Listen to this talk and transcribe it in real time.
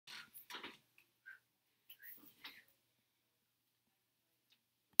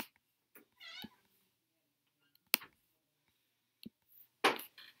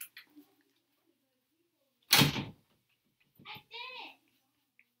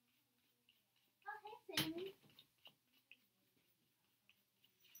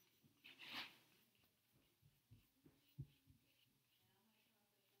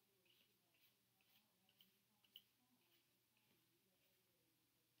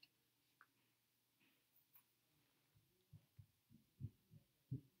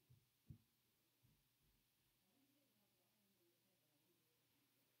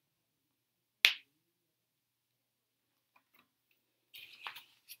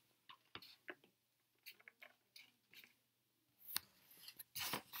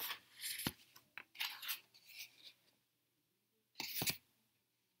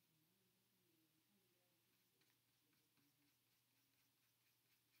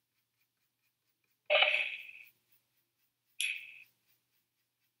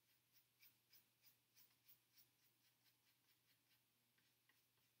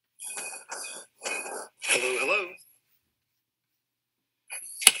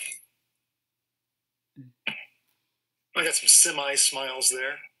I got some semi-smiles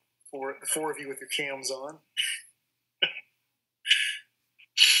there. Four of you with your cams on.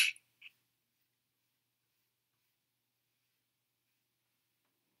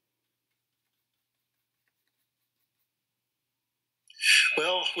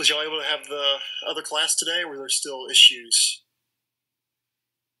 Well, was y'all able to have the other class today, or were there still issues?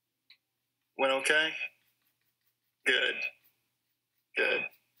 Went okay? Good. Good.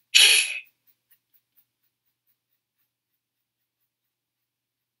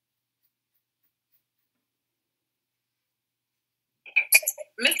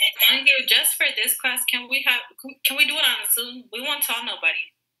 Mr. Donahue, just for this class, can we do it on Zoom? We won't tell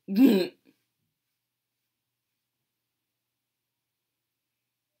nobody.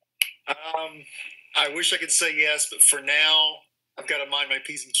 I wish I could say yes, but for now, I've got to mind my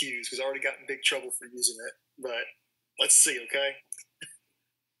P's and Q's because I already got in big trouble for using it. But let's see, okay?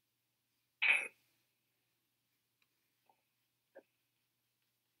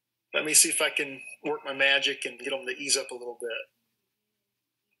 Let me see if I can work my magic and get them to ease up a little bit.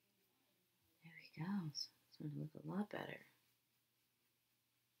 There he goes. It's going to look a lot better.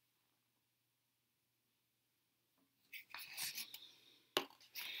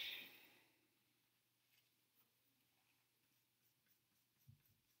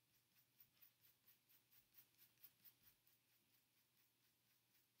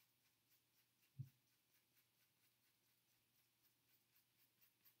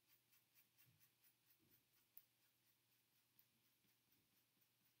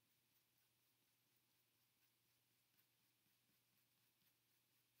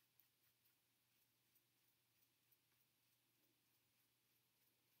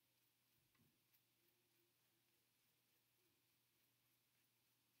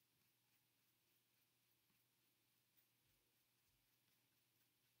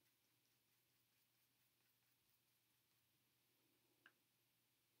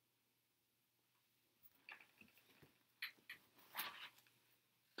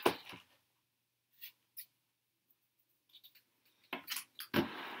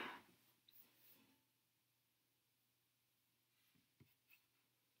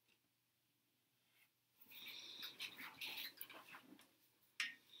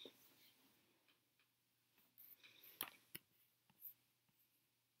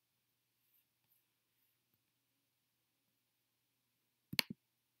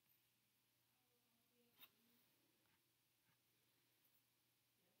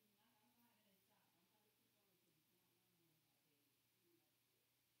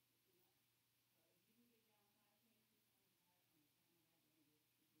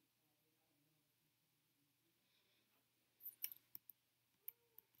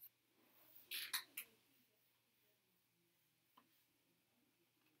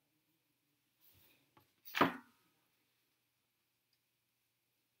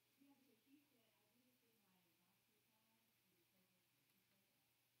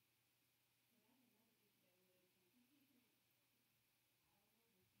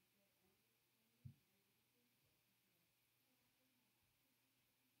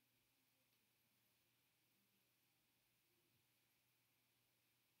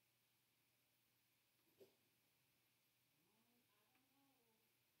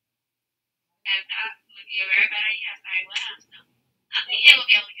 And that would be a very bad idea. I will ask them. I think they will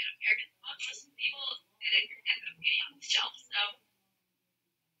be able to get them here because most people didn't end up getting on the shelf, so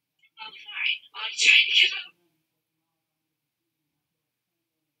I'll be fine. I'll try to get them.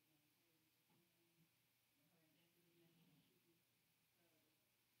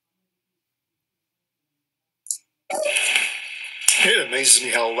 It amazes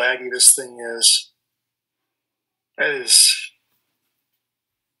me how laggy this thing is. That is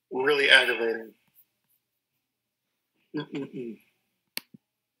really aggravating. Mm-mm-mm.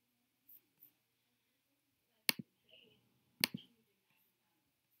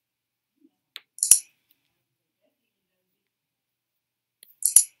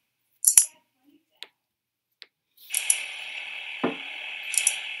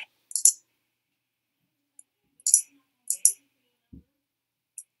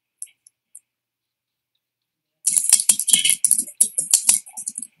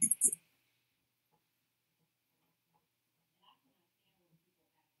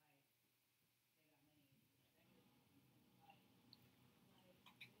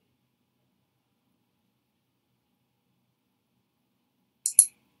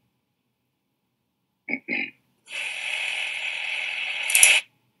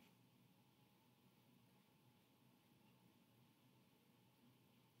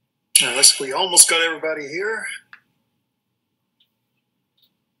 We almost got everybody here.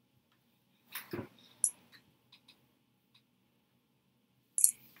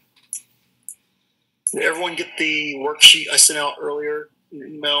 Did everyone get the worksheet I sent out earlier in your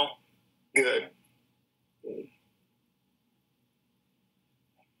email? Good.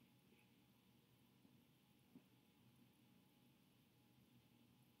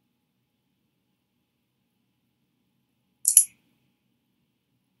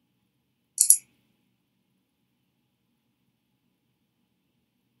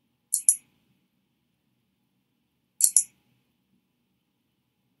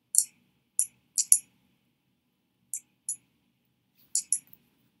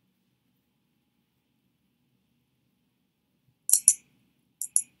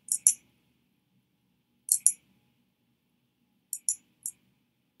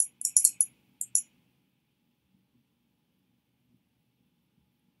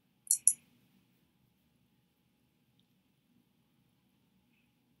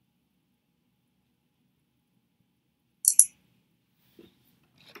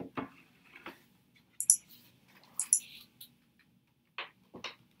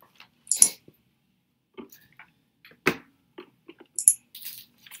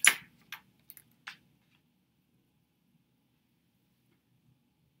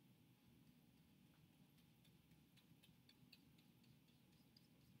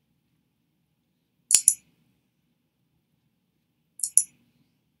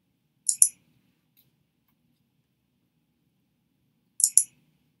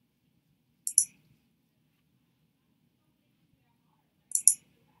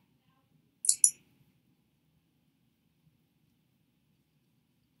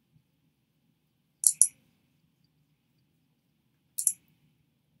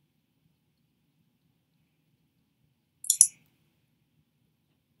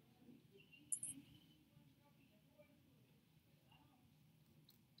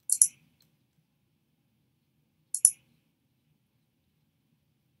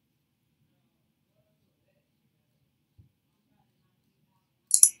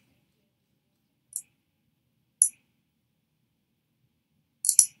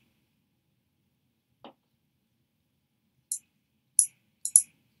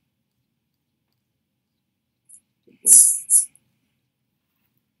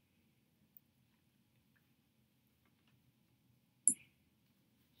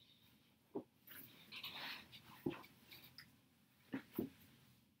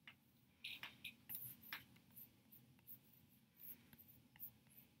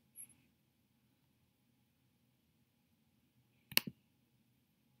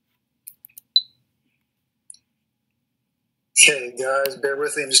 Okay, guys, bear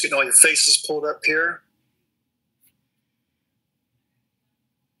with me. I'm just getting all your faces pulled up here.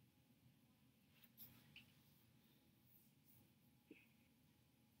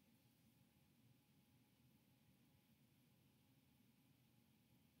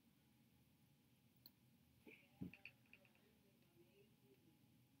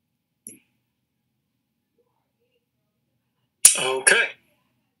 Okay.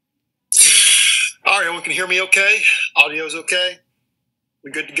 All right, everyone can hear me okay? Audio's okay?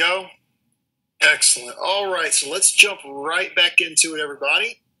 We good to go? Excellent. All right, so let's jump right back into it,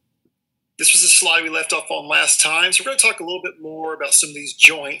 everybody. This was the slide we left off on last time. So we're going to talk a little bit more about some of these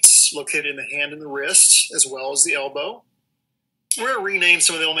joints located in the hand and the wrist, as well as the elbow. We're going to rename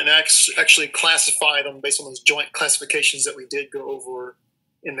some of the element and actually classify them based on those joint classifications that we did go over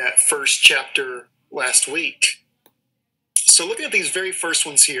in that first chapter last week. So looking at these very first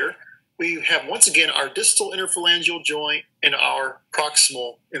ones here, we have once again our distal interphalangeal joint and our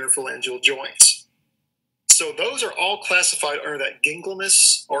proximal interphalangeal joints. So those are all classified under that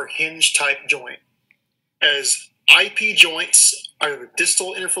ginglymus or hinge type joint as IP joints, either the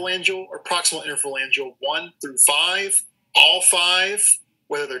distal interphalangeal or proximal interphalangeal 1 through 5. All 5,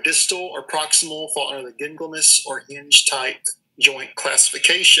 whether they're distal or proximal, fall under the ginglymus or hinge type joint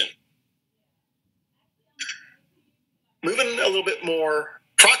classification. Moving a little bit more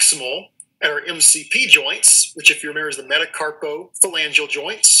proximal at our MCP joints, which if you remember is the metacarpophalangeal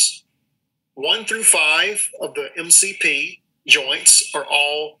joints. 1 through 5 of the MCP joints are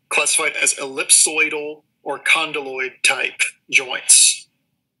all classified as ellipsoidal or condyloid type joints.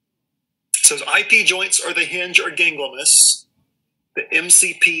 So those IP joints are the hinge or ginglymus. The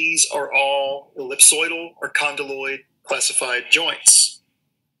MCPs are all ellipsoidal or condyloid classified joints.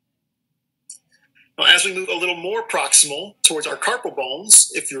 Now, as we move a little more proximal towards our carpal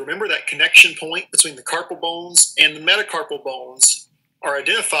bones, if you remember that connection point between the carpal bones and the metacarpal bones are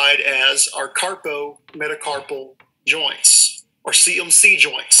identified as our carpometacarpal joints or CMC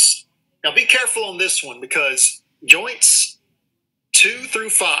joints. Now be careful on this one because joints 2 through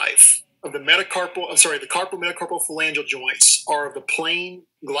 5 of the the carpal metacarpal phalangeal joints are of the plain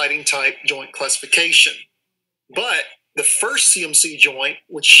gliding type joint classification. But the first CMC joint,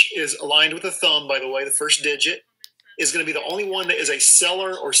 which is aligned with the thumb, by the way, the first digit, is going to be the only one that is a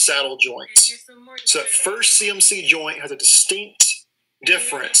sellar or saddle joint. So that first CMC joint has a distinct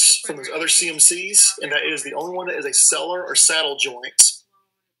difference from those other CMCs, and that it is the only one that is a sellar or saddle joint.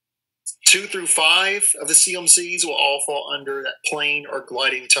 2 through 5 of the CMCs will all fall under that plain or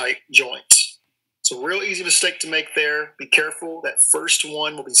gliding type joint. So real easy mistake to make there. Be careful. That first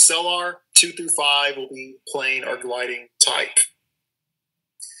one will be sellar. 2 through 5 will be plain or gliding type.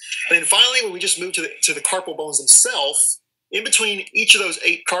 And then finally, when we just move to the carpal bones themselves, in between each of those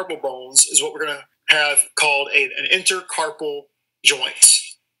 8 carpal bones is what we're going to have called an intercarpal joint.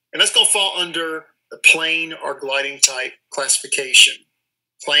 And that's going to fall under the plain or gliding type classification.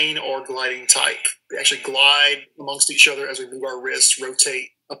 Plain or gliding type. They actually glide amongst each other as we move our wrists, rotate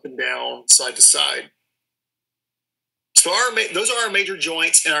up and down, side to side. So those are our major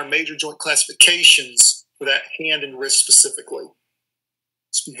joints and our major joint classifications for that hand and wrist specifically.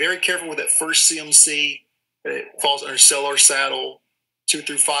 So be very careful with that first CMC. It falls under sellar or saddle. 2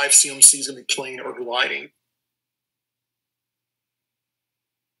 through 5 CMC is going to be plain or gliding.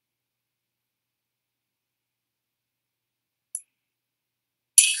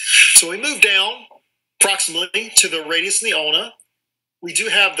 So we move down proximally to the radius and the ulna. We do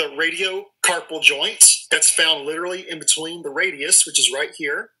have the radiocarpal joint. That's found literally in between the radius, which is right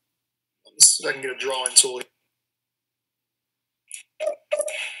here. Let's see if I can get a drawing tool.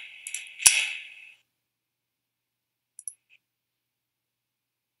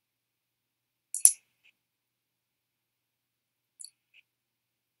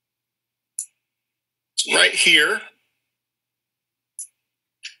 Right here.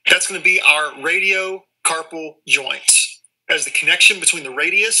 That's going to be our radiocarpal joint. That is the connection between the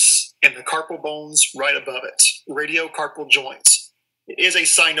radius and the carpal bones right above it. Radiocarpal joint. It is a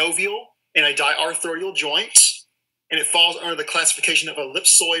synovial and a diarthrodial joint, and it falls under the classification of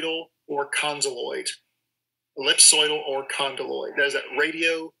ellipsoidal or condyloid. Ellipsoidal or condyloid. That is that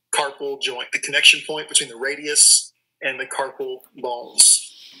radiocarpal joint, the connection point between the radius and the carpal bones.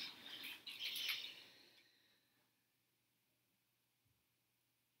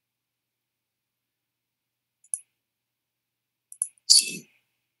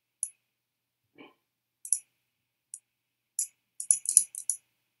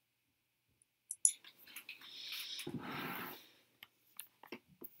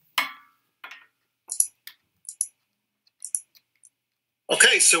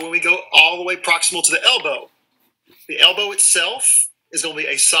 Okay, so when we go all the way proximal to the elbow itself is going to be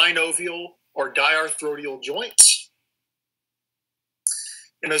a synovial or diarthrodial joint.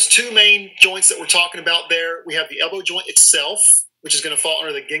 And those 2 main joints that we're talking about there, we have the elbow joint itself, which is going to fall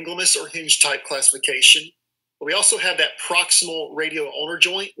under the ginglymus or hinge type classification. But we also have that proximal radio-ulnar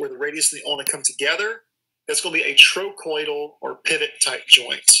joint where the radius and the ulna come together. That's going to be a trochoidal or pivot type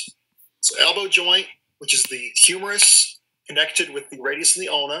joint. So elbow joint, which is the humerus connected with the radius and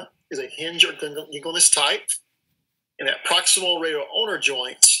the ulna, is a hinge or ginglymus type. And that proximal radio-ulnar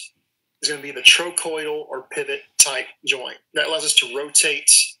joint is going to be the trochoidal or pivot type joint. That allows us to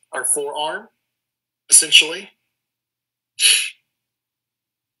rotate our forearm, essentially.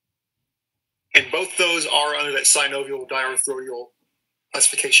 And both those are under that synovial diarthrodial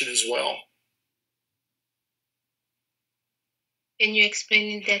classification as well. Can you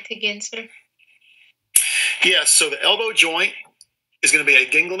explain that again, sir? Yes, so the elbow joint is going to be a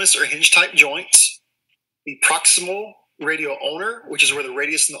ginglymus or hinge type joint. The proximal radio-ulnar, which is where the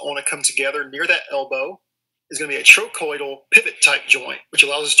radius and the ulna come together near that elbow, is going to be a trochoidal pivot type joint, which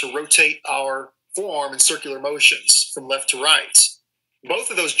allows us to rotate our forearm in circular motions from left to right.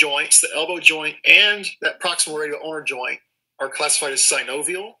 Both of those joints, the elbow joint and that proximal radio-ulnar joint, are classified as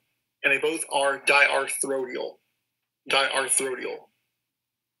synovial, and they both are diarthrodial. Diarthrodial.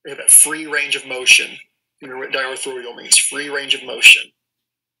 They have that free range of motion. You know what diarthrodial means, free range of motion.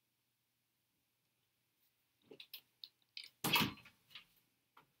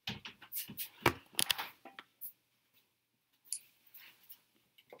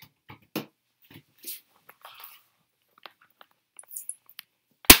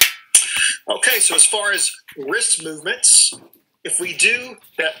 Okay, so as far as wrist movements, if we do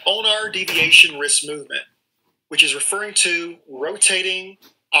that ulnar deviation wrist movement, which is referring to rotating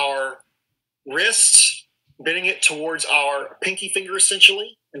our wrist, bending it towards our pinky finger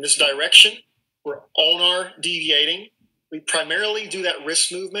essentially in this direction, we're ulnar deviating. We primarily do that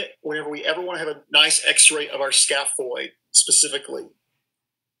wrist movement whenever we ever want to have a nice x-ray of our scaphoid specifically.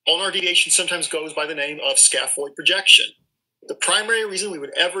 Ulnar deviation sometimes goes by the name of scaphoid projection. The primary reason we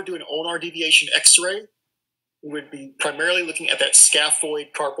would ever do an ulnar deviation x-ray, we would be primarily looking at that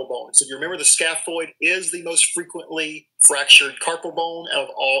scaphoid carpal bone. So if you remember, the scaphoid is the most frequently fractured carpal bone out of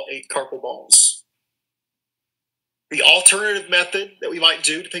all 8 carpal bones. The alternative method that we might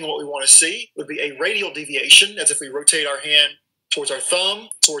do, depending on what we want to see, would be a radial deviation, as if we rotate our hand towards our thumb,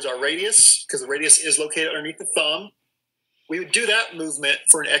 towards our radius, because the radius is located underneath the thumb. We would do that movement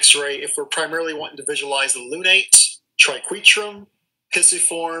for an x-ray if we're primarily wanting to visualize the lunate, triquetrum,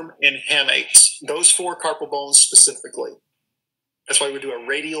 pisiform, and hamate. Those 4 carpal bones specifically. That's why we do a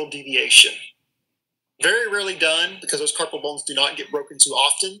radial deviation. Very rarely done because those carpal bones do not get broken too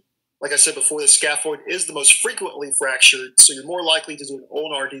often. Like I said before, the scaphoid is the most frequently fractured, so you're more likely to do an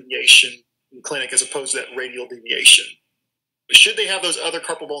ulnar deviation in clinic as opposed to that radial deviation. But should they have those other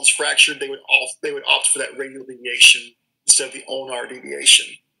carpal bones fractured, they would opt for that radial deviation instead of the ulnar deviation.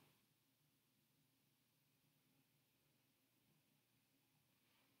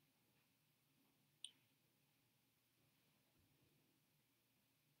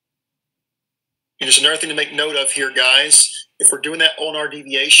 And just another thing to make note of here, guys, if we're doing that ulnar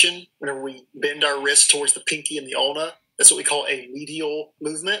deviation, whenever we bend our wrist towards the pinky and the ulna, that's what we call a medial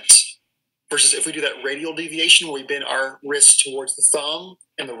movement. Versus if we do that radial deviation, where we bend our wrist towards the thumb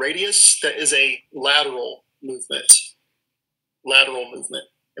and the radius, that is a lateral movement. Lateral movement.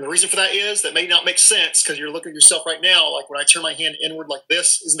 And the reason for that is, that may not make sense because you're looking at yourself right now, like when I turn my hand inward like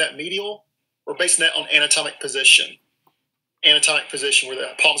this, isn't that medial? We're basing that on anatomic position. Anatomic position where the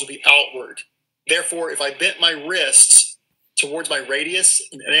palms will be outward. Therefore, if I bent my wrists towards my radius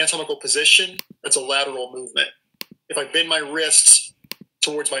in an anatomical position, that's a lateral movement. If I bend my wrists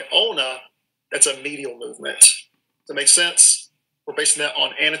towards my ulna, that's a medial movement. Does that make sense? We're basing that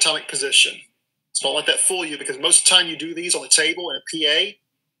on anatomic position. So don't let that fool you, because most of the time you do these on the table in a PA,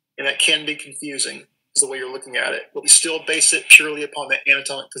 and that can be confusing is the way you're looking at it. But we still base it purely upon that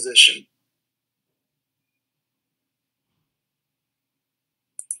anatomic position.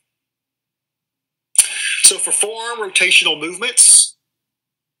 So for forearm rotational movements,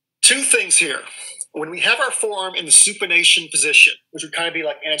 2 things here. When we have our forearm in the supination position, which would kind of be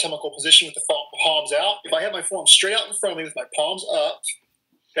like anatomical position with the palms out, if I have my forearm straight out in front of me with my palms up,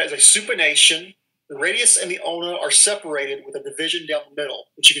 that is a supination. The radius and the ulna are separated with a division down the middle,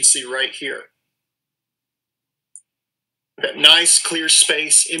 which you can see right here. That nice clear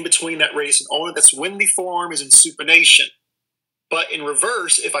space in between that radius and ulna, that's when the forearm is in supination. But in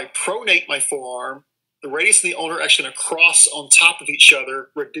reverse, if I pronate my forearm, the radius and the ulna are actually going to cross on top of each other,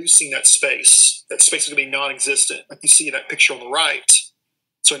 reducing that space. That space is going to be non-existent, like you see in that picture on the right.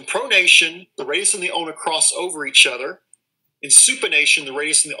 So in pronation, the radius and the ulna cross over each other. In supination, the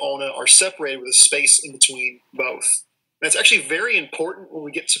radius and the ulna are separated with a space in between both. And that's actually very important when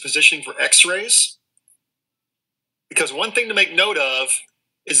we get to positioning for x-rays, because one thing to make note of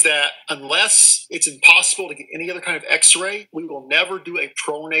is that unless it's impossible to get any other kind of x-ray, we will never do a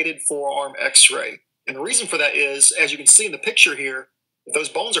pronated forearm x-ray. And the reason for that is, as you can see in the picture here, if those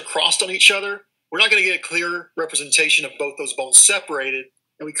bones are crossed on each other, we're not going to get a clear representation of both those bones separated,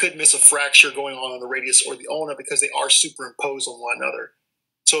 and we could miss a fracture going on the radius or the ulna because they are superimposed on one another.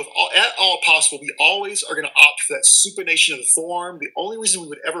 So if at all possible, we always are going to opt for that supination of the forearm. The only reason we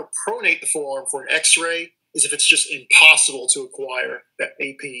would ever pronate the forearm for an x-ray is if it's just impossible to acquire that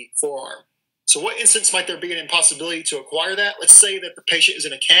AP forearm. So what instance might there be an impossibility to acquire that? Let's say that the patient is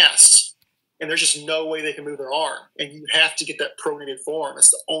in a cast and there's just no way they can move their arm, and you have to get that pronated forearm. That's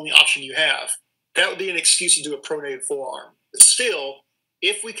the only option you have. That would be an excuse to do a pronated forearm. But still,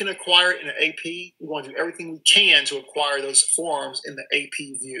 if we can acquire it in an AP, we want to do everything we can to acquire those forearms in the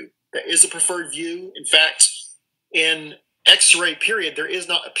AP view. That is the preferred view. In fact, in X-ray period, there is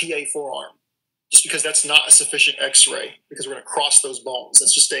not a PA forearm, just because that's not a sufficient X-ray, because we're going to cross those bones.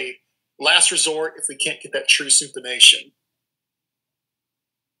 That's just a last resort if we can't get that true supination.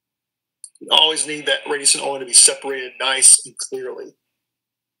 We always need that radius and ulna to be separated nice and clearly.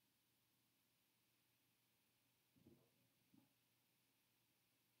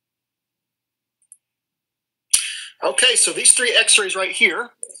 Okay, so these 3 X-rays right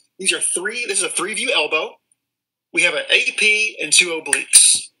here, this is a 3-view elbow. We have an AP and 2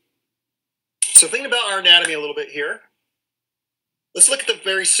 obliques. So thinking about our anatomy a little bit here, let's look at the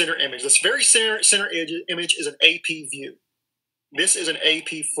very center image. This very center image is an AP view. This is an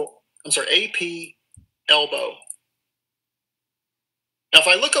AP elbow. Now, if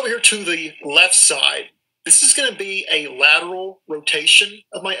I look over here to the left side, this is going to be a lateral rotation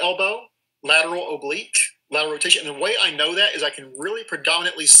of my elbow, lateral oblique, lateral rotation. And the way I know that is I can really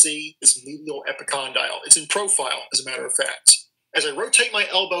predominantly see this medial epicondyle. It's in profile, as a matter of fact. As I rotate my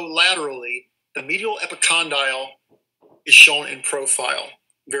elbow laterally, the medial epicondyle is shown in profile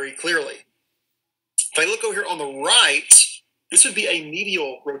very clearly. If I look over here on the right, this would be a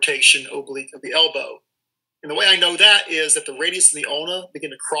medial rotation oblique of the elbow. And the way I know that is that the radius and the ulna begin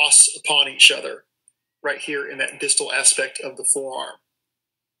to cross upon each other right here in that distal aspect of the forearm.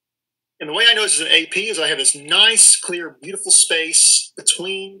 And the way I know this is an AP is I have this nice, clear, beautiful space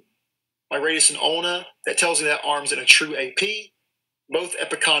between my radius and ulna that tells me that arm's in a true AP. Both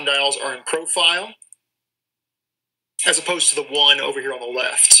epicondyles are in profile, as opposed to the one over here on the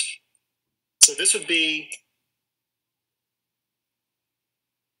left. So this would be,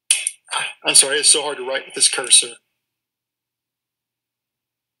 I'm sorry, it's so hard to write with this cursor.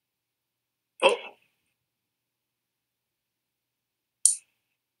 Oh.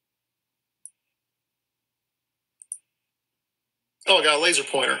 Oh, I got a laser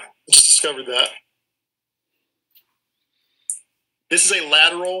pointer. I just discovered that. This is a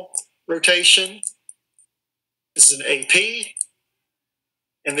lateral rotation. This is an AP.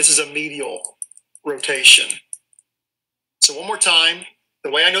 And this is a medial rotation. So one more time. The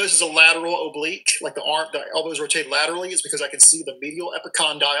way I know this is a lateral oblique, like the elbow is rotated laterally, is because I can see the medial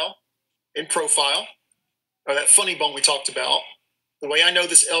epicondyle in profile, or that funny bone we talked about. The way I know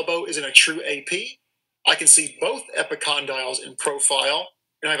this elbow is in a true AP, I can see both epicondyles in profile,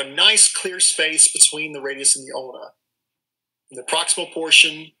 and I have a nice clear space between the radius and the ulna, in the proximal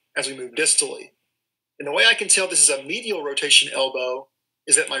portion as we move distally. And the way I can tell this is a medial rotation elbow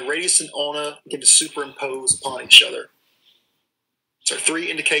is that my radius and ulna begin to superimpose upon each other. So 3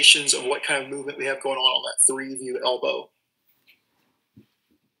 indications of what kind of movement we have going on that 3-view elbow.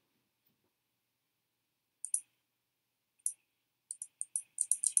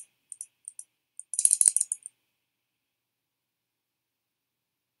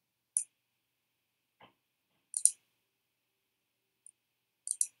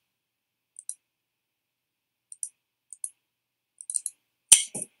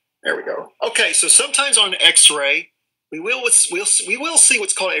 There we go. Okay, so sometimes on an X-ray, we will see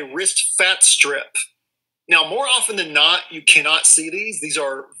what's called a wrist fat strip. Now, more often than not, you cannot see these. These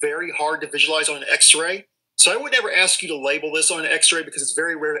are very hard to visualize on an X-ray. So I would never ask you to label this on an X-ray because it's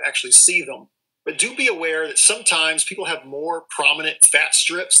very rare to actually see them. But do be aware that sometimes people have more prominent fat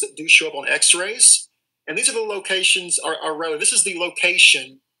strips that do show up on X-rays. And these are the locations, or rather, this is the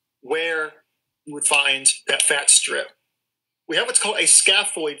location where you would find that fat strip. We have what's called a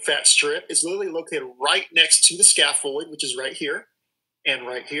scaphoid fat strip. It's literally located right next to the scaphoid, which is right here and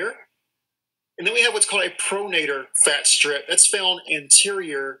right here. And then we have what's called a pronator fat strip. That's found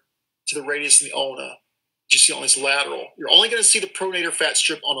anterior to the radius and the ulna. You see on this lateral. You're only going to see the pronator fat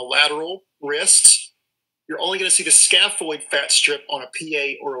strip on a lateral wrist. You're only going to see the scaphoid fat strip on a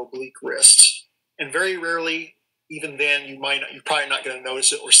PA or oblique wrist. And very rarely, even then, you're probably not going to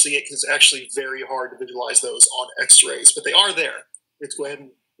notice it or see it because it's actually very hard to visualize those on X-rays. But they are there. Let's go ahead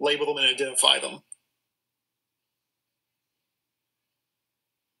and label them and identify them.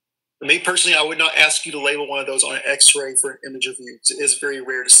 For me personally, I would not ask you to label one of those on an X-ray for an image review because it is very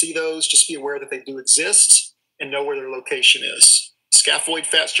rare to see those. Just be aware that they do exist and know where their location is. Scaphoid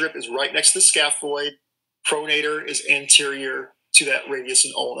fat strip is right next to the scaphoid. Pronator is anterior to that radius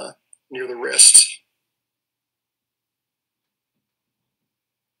and ulna near the wrist.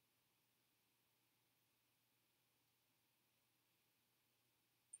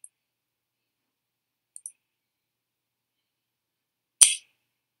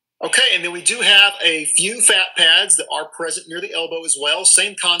 Okay, and then we do have a few fat pads that are present near the elbow as well.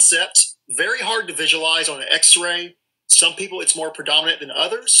 Same concept, very hard to visualize on an X-ray. Some people it's more predominant than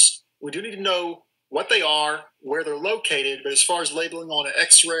others. We do need to know what they are, where they're located, but as far as labeling on an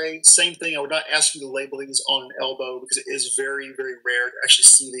X-ray, same thing. I would not ask you to label these on an elbow because it is very, very rare to actually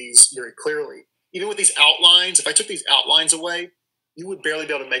see these very clearly. Even with these outlines, if I took these outlines away, you would barely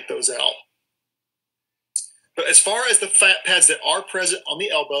be able to make those out. But as far as the fat pads that are present on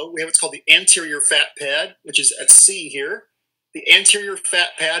the elbow, we have what's called the anterior fat pad, which is at C here. The anterior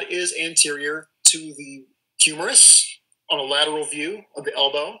fat pad is anterior to the humerus on a lateral view of the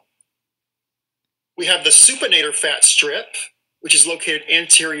elbow. We have the supinator fat strip, which is located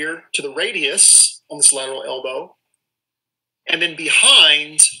anterior to the radius on this lateral elbow. And then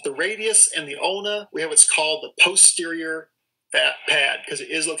behind the radius and the ulna, we have what's called the posterior fat pad because it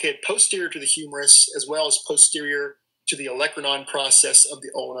is located posterior to the humerus as well as posterior to the olecranon process of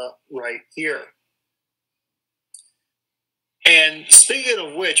the ulna right here. And speaking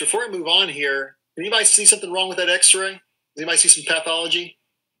of which, before I move on here, can anybody see something wrong with that X-ray? Does anybody see some pathology?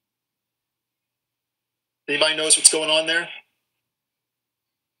 Anybody knows what's going on there?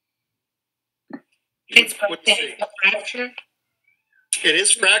 It's fractured. It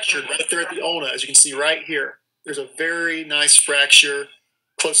is fractured right there at the ulna, as you can see right here. there's a very nice fracture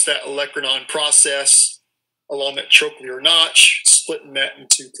close to that olecranon process along that trochlear notch, splitting that in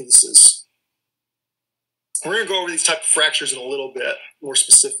two pieces. We're going to go over these type of fractures in a little bit more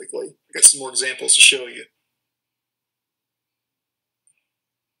specifically. I've got some more examples to show you.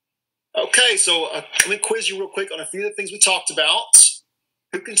 Okay, so let me quiz you real quick on a few of the things we talked about.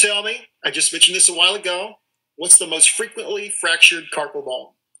 Who can tell me, I just mentioned this a while ago, what's the most frequently fractured carpal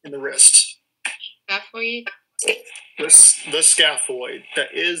bone in the wrist? Scaphoid. The scaphoid.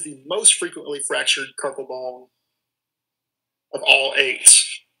 That is the most frequently fractured carpal bone of all 8.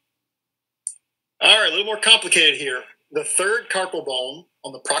 All right, a little more complicated here. The third carpal bone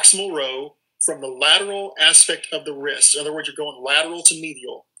on the proximal row from the lateral aspect of the wrist, in other words, you're going lateral to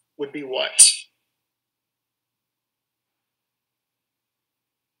medial, would be what?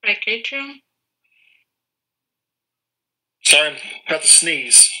 Triquetrum. Sorry, I'm about to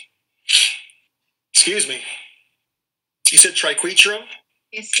sneeze. Excuse me. You said triquetrum?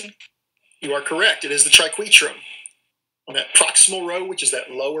 Yes, sir. You are correct. It is the triquetrum on that proximal row, which is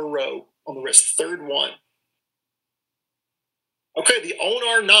that lower row on the wrist, the third one. Okay, the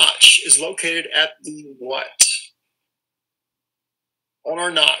ulnar notch is located at the what?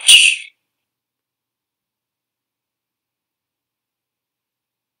 Ulnar notch.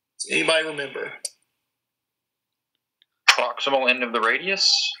 Does anybody remember? Proximal end of the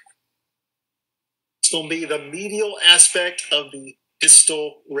radius. It's going to be the medial aspect of the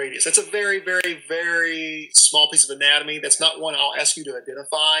distal radius. That's a very, very, very small piece of anatomy. That's not one I'll ask you to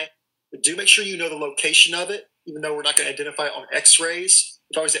identify. But do make sure you know the location of it, even though we're not going to identify it on x-rays.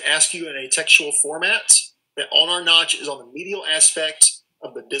 If I was to ask you in a textual format, that ulnar notch is on the medial aspect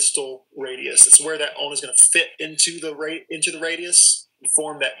of the distal radius. That's where that ulna is going to fit into the radius and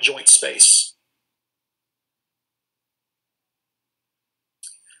form that joint space.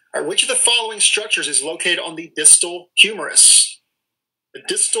 All right, which of the following structures is located on the distal humerus? The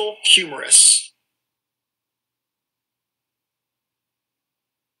distal humerus.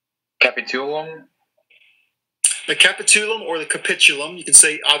 Capitulum. The capitulum or the capitulum. You can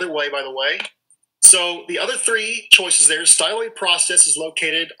say either way, by the way. So the other 3 choices there, styloid process is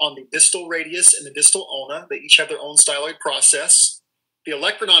located on the distal radius and the distal ulna. They each have their own styloid process. The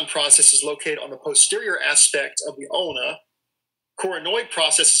olecranon process is located on the posterior aspect of the ulna. Coronoid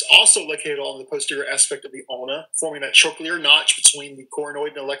process is also located on the posterior aspect of the ulna, forming that trochlear notch between the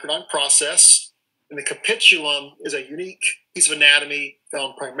coronoid and olecranon process. And the capitulum is a unique piece of anatomy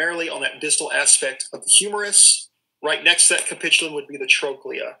found primarily on that distal aspect of the humerus. Right next to that capitulum would be the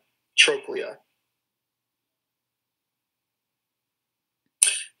trochlea.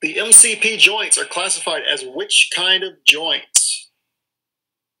 The MCP joints are classified as which kind of joints?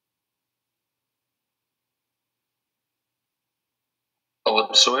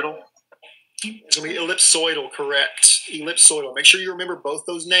 Ellipsoidal. It's going to be ellipsoidal, correct. Ellipsoidal. Make sure you remember both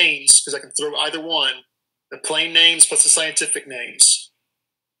those names because I can throw either one. The plain names plus the scientific names.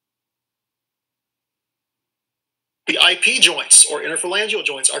 The IP joints or interphalangeal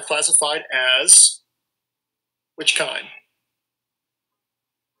joints are classified as which kind?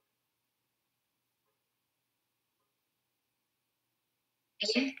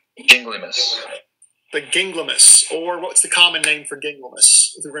 Ganglimus. The ganglimus, or what's the common name for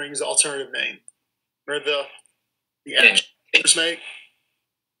ganglimus if we're going to use the alternative name? Or the actors make?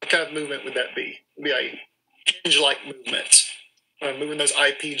 What kind of movement would that be? It would be a hinge-like movement. Moving those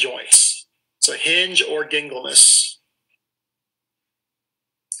IP joints. So hinge or ganglimus.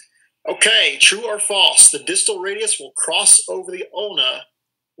 Okay, true or false? The distal radius will cross over the ulna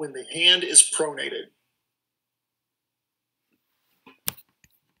when the hand is pronated.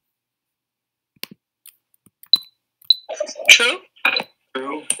 True.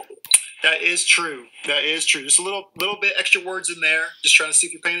 That is true. Just a little bit extra words in there. Just trying to see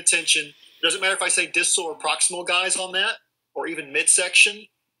if you're paying attention. It doesn't matter if I say distal or proximal guys on that, or even midsection.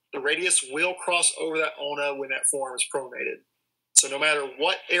 The radius will cross over that ulna when that forearm is pronated. So no matter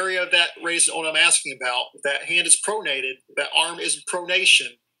what area of that radius ulna I'm asking about, if that hand is pronated, if that arm is in pronation,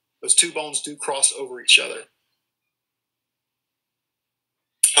 those 2 bones do cross over each other.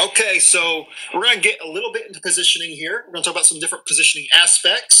 Okay, so we're going to get a little bit into positioning here. We're going to talk about some different positioning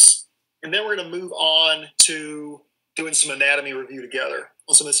aspects, and then we're going to move on to doing some anatomy review together.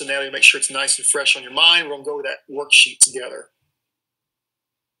 On some of this anatomy, make sure it's nice and fresh on your mind. We're going to go over that worksheet together.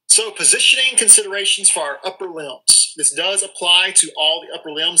 So positioning considerations for our upper limbs. This does apply to all the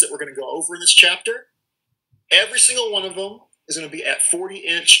upper limbs that we're going to go over in this chapter. Every single one of them is going to be at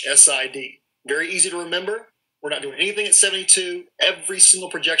 40-inch SID. Very easy to remember. We're not doing anything at 72. Every single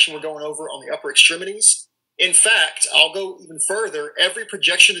projection we're going over on the upper extremities In fact, I'll go even further. Every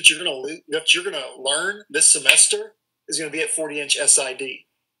projection that you're going to learn this semester is going to be at 40-inch SID.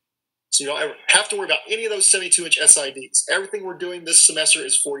 So you don't ever have to worry about any of those 72-inch SIDs. Everything we're doing this semester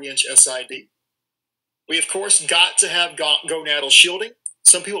is 40-inch SID. We, of course, got to have gonadal shielding.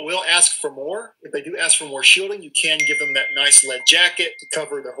 Some people will ask for more. If they do ask for more shielding, you can give them that nice lead jacket to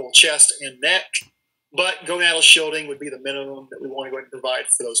cover their whole chest and neck. But gonadal shielding would be the minimum that we want to go ahead and provide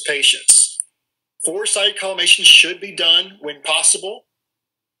for those patients. 4-sided collimation should be done when possible.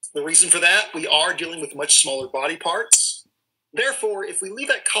 The reason for that, we are dealing with much smaller body parts. Therefore, if we leave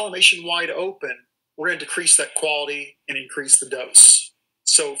that collimation wide open, we're going to decrease that quality and increase the dose.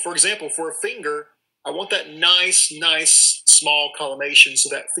 So, for example, for a finger, I want that nice, small collimation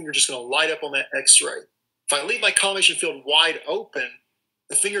so that finger just going to light up on that x-ray. If I leave my collimation field wide open,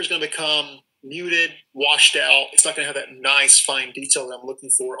 the finger is going to become muted, washed out. It's not going to have that nice, fine detail that I'm looking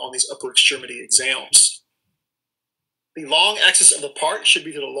for on these upper extremity exams. The long axis of the part should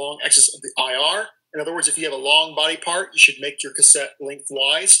be to the long axis of the IR. In other words, if you have a long body part, you should make your cassette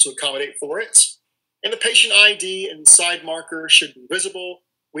lengthwise to accommodate for it. And the patient ID and side marker should be visible.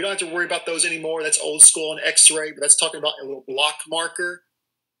 We don't have to worry about those anymore. That's old school in X-ray, but that's talking about a little block marker,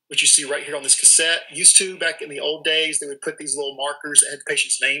 which you see right here on this cassette. Used to, back in the old days, they would put these little markers that had the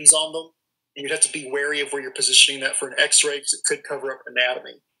patient's names on them, and you'd have to be wary of where you're positioning that for an X-ray because it could cover up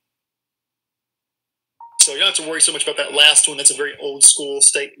anatomy. So you don't have to worry so much about that last one. That's a very old school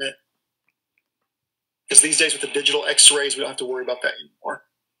statement. Because these days with the digital X-rays, we don't have to worry about that anymore.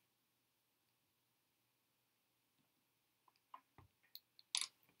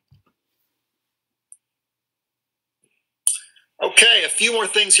 Okay, a few more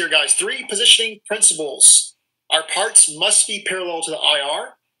things here, guys. 3 positioning principles. Our parts must be parallel to the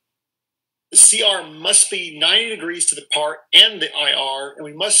IR. The CR must be 90 degrees to the part and the IR, and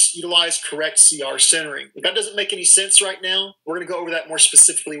we must utilize correct CR centering. If that doesn't make any sense right now, we're going to go over that more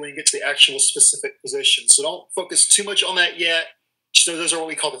specifically when you get to the actual specific position. So don't focus too much on that yet. Just know those are what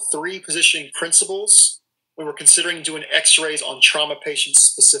we call the 3 positioning principles when we're considering doing X-rays on trauma patients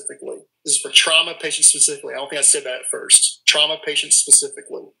specifically. This is for trauma patients specifically. I don't think I said that at first. Trauma patients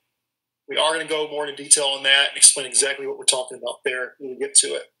specifically. We are going to go more into detail on that and explain exactly what we're talking about there when we get to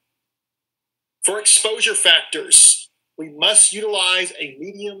it. For exposure factors, we must utilize a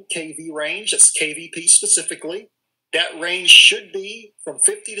medium KV range. That's KVP specifically. That range should be from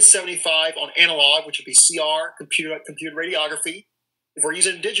 50 to 75 on analog, which would be CR, computer radiography. If we're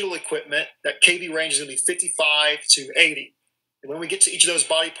using digital equipment, that KV range is going to be 55 to 80. And when we get to each of those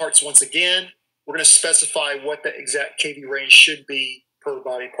body parts once again, we're going to specify what the exact KV range should be per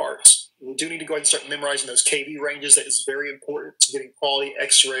body parts. We do need to go ahead and start memorizing those KV ranges. That is very important to getting quality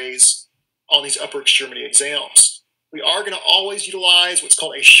X-rays on these upper extremity exams. We are going to always utilize what's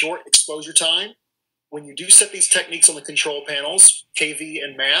called a short exposure time. When you do set these techniques on the control panels, KV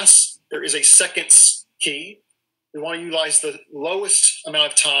and mass, there is a seconds key. We want to utilize the lowest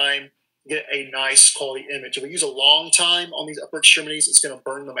amount of time to get a nice quality image. If we use a long time on these upper extremities, it's going to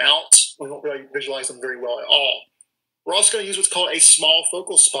burn them out. We won't really visualize them very well at all. We're also going to use what's called a small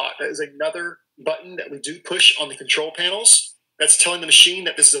focal spot. That is another button that we do push on the control panels. That's telling the machine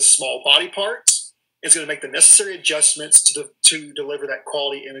that this is a small body part. It's going to make the necessary adjustments to deliver that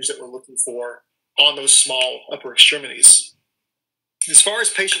quality image that we're looking for on those small upper extremities. As far as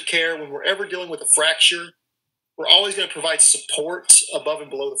patient care, when we're ever dealing with a fracture, we're always going to provide support above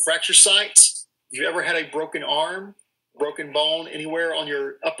and below the fracture sites. If you've ever had a broken arm, broken bone anywhere on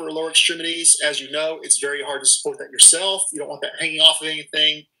your upper or lower extremities, as you know, it's very hard to support that yourself. You don't want that hanging off of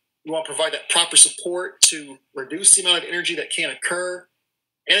anything. You want to provide that proper support to reduce the amount of energy that can occur,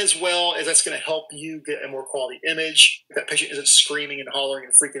 and as well as that's going to help you get a more quality image. If that patient isn't screaming and hollering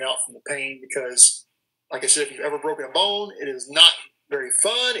and freaking out from the pain, because, like I said, if you've ever broken a bone, it is not very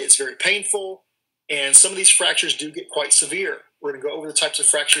fun. It's very painful, and some of these fractures do get quite severe. We're going to go over the types of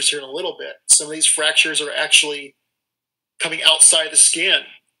fractures here in a little bit. Some of these fractures are actually coming outside the skin,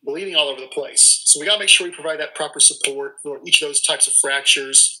 bleeding all over the place. So we got to make sure we provide that proper support for each of those types of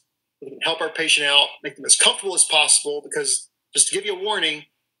fractures. We can help our patient out, make them as comfortable as possible, because just to give you a warning,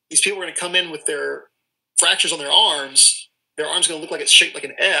 these people are going to come in with their fractures on their arms. Their arm's going to look like it's shaped like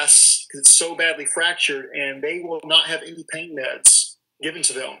an S because it's so badly fractured, and they will not have any pain meds given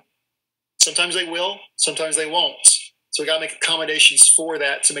to them. Sometimes they will, sometimes they won't. So we got to make accommodations for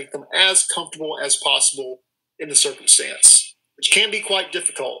that to make them as comfortable as possible in the circumstance, which can be quite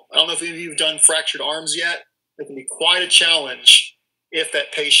difficult. I don't know if any of you have done fractured arms yet. It can be quite a challenge if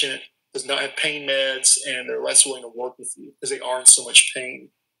that patient does not have pain meds and they're less willing to work with you because they are in so much pain.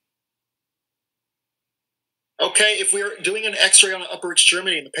 Okay, if we're doing an x-ray on an upper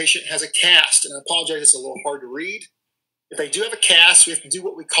extremity and the patient has a cast, and I apologize, it's a little hard to read. If they do have a cast, we have to do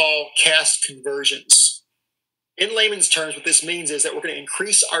what we call cast conversions. In layman's terms, what this means is that we're going to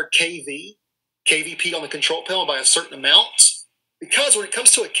increase our KVP on the control panel by a certain amount, because when it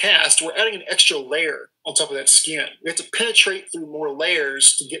comes to a cast, we're adding an extra layer on top of that skin. We have to penetrate through more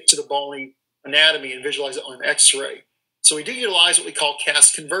layers to get to the bony anatomy and visualize it on an x-ray. So we do utilize what we call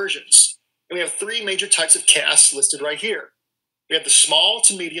cast conversions. And we have three major types of casts listed right here. We have the small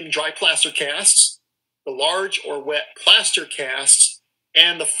to medium dry plaster casts, the large or wet plaster casts,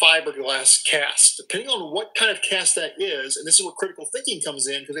 and the fiberglass cast. Depending on what kind of cast that is, and this is where critical thinking comes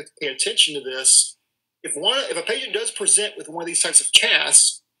in because we have to pay attention to this. If a patient does present with one of these types of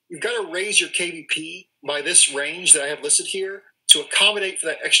casts, you've got to raise your KVP by this range that I have listed here to accommodate for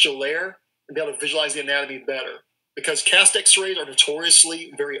that extra layer and be able to visualize the anatomy better. Because cast x-rays are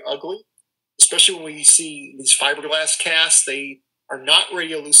notoriously very ugly, especially when we see these fiberglass casts. They are not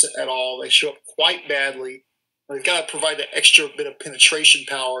radiolucent at all. They show up quite badly. We've got to provide that extra bit of penetration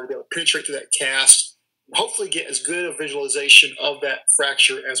power to be able to penetrate through that cast and hopefully get as good a visualization of that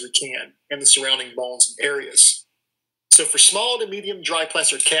fracture as we can and the surrounding bones and areas. So for small to medium dry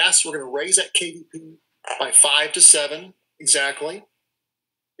plaster casts, we're going to raise that KVP by 5 to 7 exactly.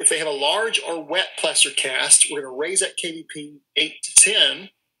 If they have a large or wet plaster cast, we're going to raise that KVP 8 to 10.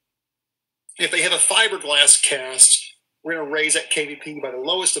 If they have a fiberglass cast, we're going to raise that KVP by the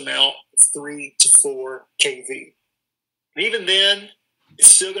lowest amount of 3 to 4 kV. And even then,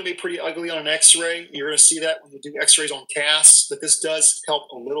 it's still going to be pretty ugly on an x-ray. You're going to see that when you do x-rays on casts, but this does help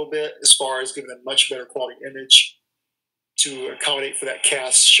a little bit as far as giving a much better quality image to accommodate for that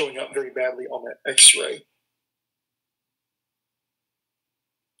cast showing up very badly on that x-ray.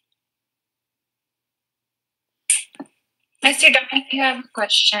 Mr. Doc, I have a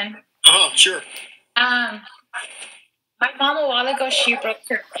question. Sure. My mom a while ago, she broke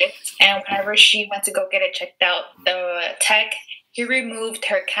her wrist, and whenever she went to go get it checked out, the tech, he removed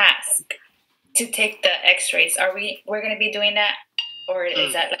her cast to take the x-rays. We're going to be doing that, or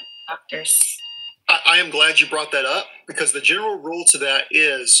is that like doctors? I am glad you brought that up because the general rule to that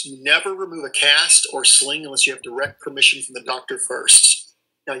is you never remove a cast or sling unless you have direct permission from the doctor first.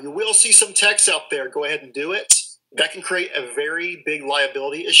 Now, you will see some techs out there go ahead and do it. That can create a very big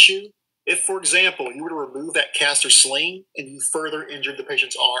liability issue. If, for example, you were to remove that cast or sling and you further injured the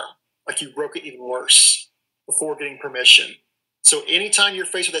patient's arm, like you broke it even worse before getting permission. So anytime you're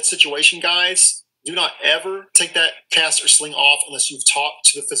faced with that situation, guys, do not ever take that cast or sling off unless you've talked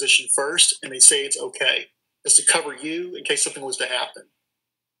to the physician first and they say it's okay. It's to cover you in case something was to happen.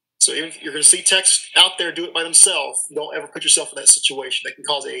 So you're going to see techs out there do it by themselves. Don't ever put yourself in that situation. That can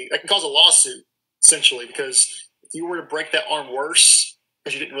cause a lawsuit, essentially, because if you were to break that arm worse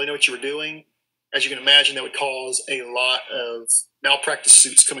because you didn't really know what you were doing, as you can imagine, that would cause a lot of malpractice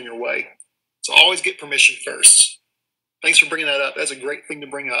suits coming your way. So always get permission first. Thanks for bringing that up. That's a great thing to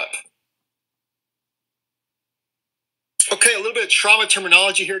bring up. Okay, a little bit of trauma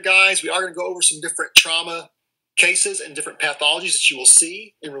terminology here, guys. We are going to go over some different trauma cases and different pathologies that you will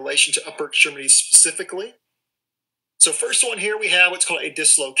see in relation to upper extremities specifically. So first one here, we have what's called a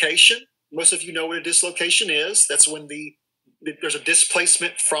dislocation. Most of you know what a dislocation is. That's when there's a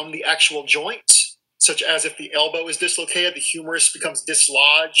displacement from the actual joint, such as if the elbow is dislocated, the humerus becomes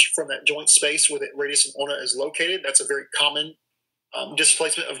dislodged from that joint space where the radius and ulna is located. That's a very common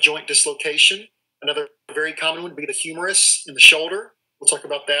displacement of joint dislocation. Another very common one would be the humerus in the shoulder. We'll talk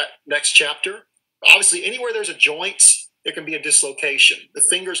about that next chapter. Obviously, anywhere there's a joint, there can be a dislocation. The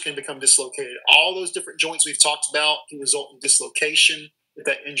fingers can become dislocated. All those different joints we've talked about can result in dislocation if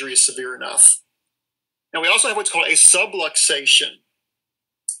that injury is severe enough. Now, we also have what's called a subluxation.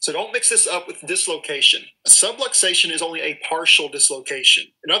 So don't mix this up with dislocation. A subluxation is only a partial dislocation.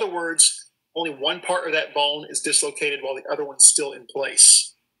 In other words, only one part of that bone is dislocated while the other one's still in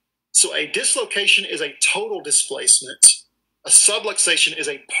place. So a dislocation is a total displacement. A subluxation is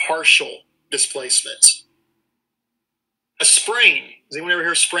a partial displacement. A sprain. Does anyone ever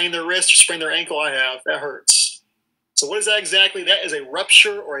hear sprain their wrist or sprain their ankle? I have. That hurts. So what is that exactly? That is a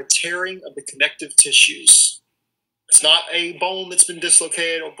rupture or a tearing of the connective tissues. It's not a bone that's been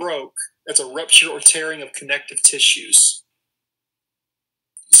dislocated or broke. That's a rupture or tearing of connective tissues.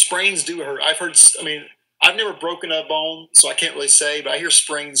 Sprains do hurt. I've never broken a bone, so I can't really say, but I hear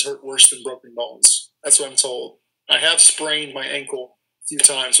sprains hurt worse than broken bones. That's what I'm told. I have sprained my ankle a few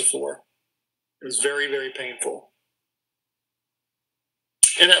times before. It was very, very painful.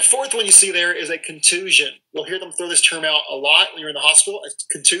 And that fourth one you see there is a contusion. You'll hear them throw this term out a lot when you're in the hospital. A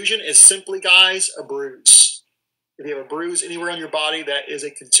contusion is simply, guys, a bruise. If you have a bruise anywhere on your body, that is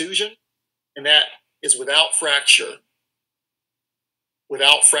a contusion. And that is without fracture.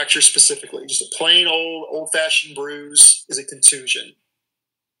 Without fracture specifically. Just a plain old-fashioned bruise is a contusion.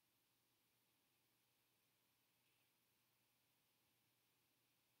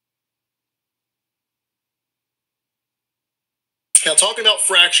 Now, talking about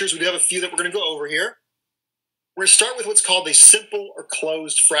fractures, we do have a few that we're going to go over here. We're going to start with what's called a simple or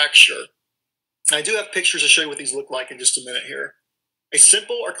closed fracture. I do have pictures to show you what these look like in just a minute here. A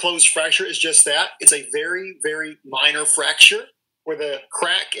simple or closed fracture is just that. It's a very, very minor fracture where the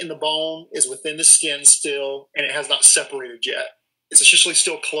crack in the bone is within the skin still and it has not separated yet. It's essentially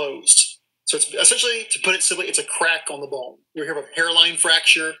still closed. So it's essentially, to put it simply, it's a crack on the bone. You hear of a hairline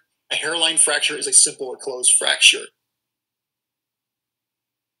fracture. A hairline fracture is a simple or closed fracture.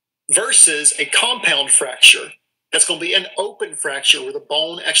 Versus a compound fracture. That's going to be an open fracture where the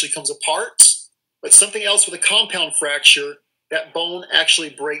bone actually comes apart. But something else with a compound fracture, that bone actually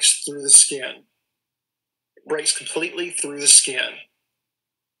breaks through the skin. It breaks completely through the skin.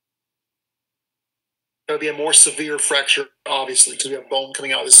 That would be a more severe fracture, obviously, because we have bone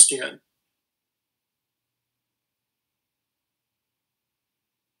coming out of the skin.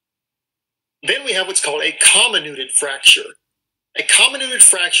 Then we have what's called a comminuted fracture. A comminuted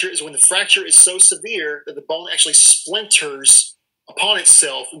fracture is when the fracture is so severe that the bone actually splinters upon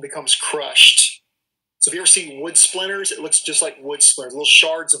itself and becomes crushed. So if you ever see wood splinters, it looks just like wood splinters. Little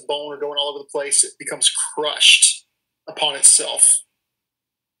shards of bone are going all over the place. It becomes crushed upon itself.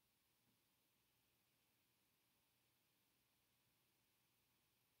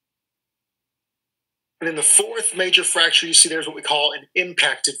 And then the fourth major fracture you see there is what we call an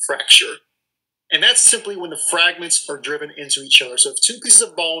impacted fracture. And that's simply when the fragments are driven into each other. So if two pieces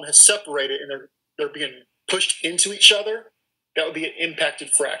of bone have separated and they're being pushed into each other, that would be an impacted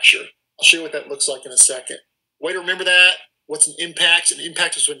fracture. I'll show you what that looks like in a second. Way to remember that. What's an impact? An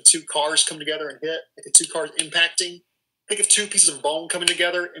impact is when two cars come together and hit. Like the two cars impacting. Think of two pieces of bone coming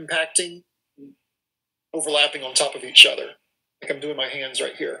together, impacting, overlapping on top of each other. Like I'm doing my hands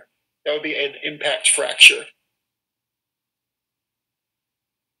right here. That would be an impact fracture.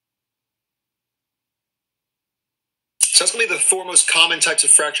 So that's going to be the four most common types of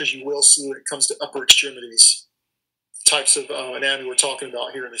fractures you will see when it comes to upper extremities. Types of anatomy we're talking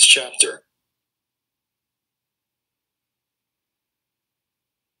about here in this chapter.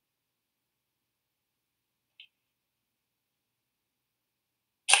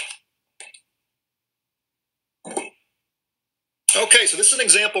 Okay, so this is an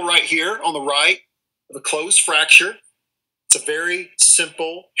example right here on the right of a closed fracture. It's a very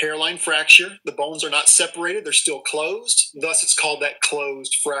simple hairline fracture. The bones are not separated. They're still closed. Thus, it's called that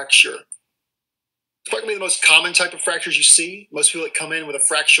closed fracture. It's probably going to be the most common type of fractures you see. Most people that come in with a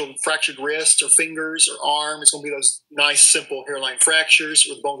fractured wrist or fingers or arm, it's going to be those nice, simple hairline fractures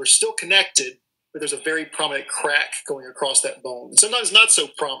where the bones are still connected, but there's a very prominent crack going across that bone. And sometimes not so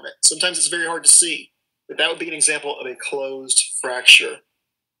prominent. Sometimes it's very hard to see. But that would be an example of a closed fracture,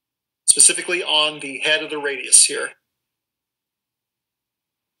 specifically on the head of the radius here.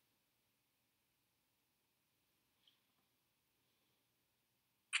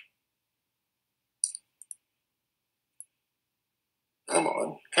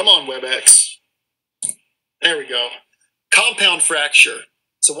 Come on, WebEx. There we go. Compound fracture.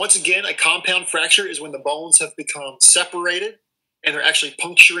 So once again, a compound fracture is when the bones have become separated and they're actually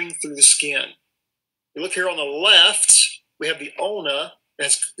puncturing through the skin. You look here on the left, we have the ulna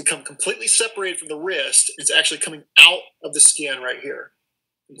that's become completely separated from the wrist. It's actually coming out of the skin right here.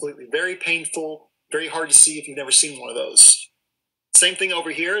 Completely. Very painful, very hard to see if you've never seen one of those. Same thing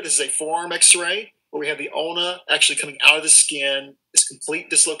over here. This is a forearm x-ray where we have the ulna actually coming out of the skin. It's complete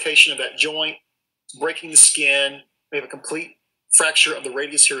dislocation of that joint. It's breaking the skin. We have a complete fracture of the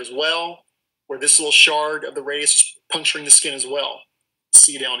radius here as well, where this little shard of the radius is puncturing the skin as well.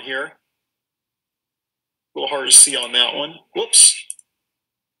 See down here. A little hard to see on that one. Whoops.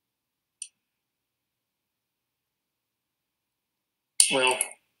 Well,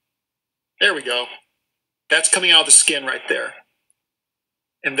 there we go. That's coming out of the skin right there.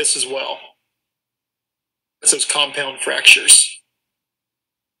 And this as well. It's those compound fractures.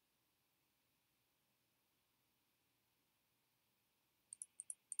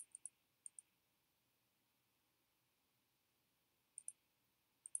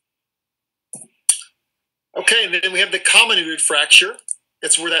 Okay, and then we have the comminuted fracture.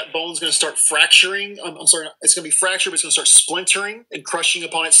 That's where that bone's going to start fracturing. I'm sorry, it's going to be fractured, but it's going to start splintering and crushing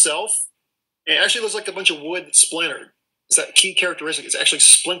upon itself. And it actually looks like a bunch of wood that's splintered. It's that key characteristic. It's actually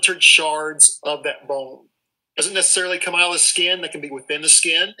splintered shards of that bone. It doesn't necessarily come out of the skin. That can be within the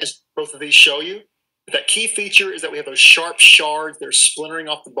skin, as both of these show you. But that key feature is that we have those sharp shards that are splintering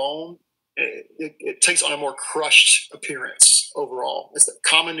off the bone. it takes on a more crushed appearance overall. It's the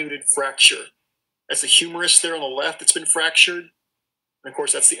comminuted fracture. That's the humerus there on the left that's been fractured. And of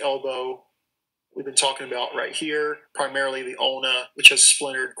course, that's the elbow we've been talking about right here, primarily the ulna, which has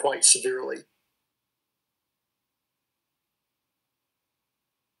splintered quite severely.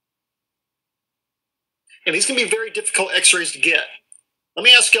 And these can be very difficult x-rays to get. Let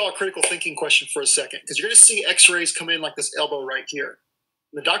me ask y'all a critical thinking question for a second, because you're going to see x-rays come in like this elbow right here.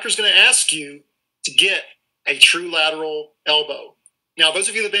 And the doctor's going to ask you to get a true lateral elbow. Now, those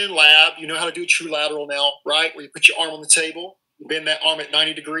of you that have been in lab, you know how to do a true lateral now, right? Where you put your arm on the table, you bend that arm at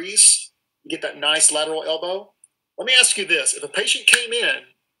 90 degrees, you get that nice lateral elbow. Let me ask you this. If a patient came in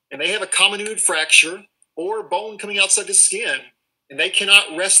and they have a comminuted fracture or bone coming outside the skin, and they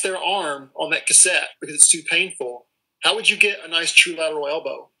cannot rest their arm on that cassette because it's too painful, how would you get a nice true lateral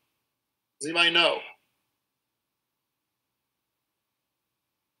elbow? Does anybody know?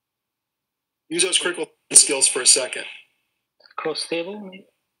 Use those critical skills for a second. Cross table?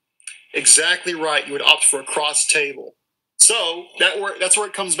 Exactly right. You would opt for a cross table. So that's where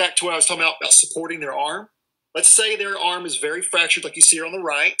it comes back to what I was talking about supporting their arm. Let's say their arm is very fractured, like you see here on the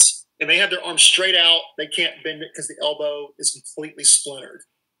right, and they have their arm straight out. They can't bend it because the elbow is completely splintered.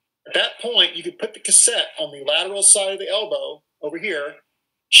 At that point, you could put the cassette on the lateral side of the elbow over here,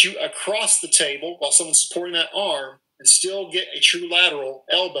 shoot across the table while someone's supporting that arm, and still get a true lateral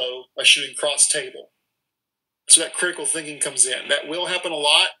elbow by shooting cross table. So that critical thinking comes in. That will happen a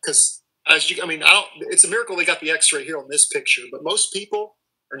lot because, it's a miracle they got the x-ray here on this picture, but most people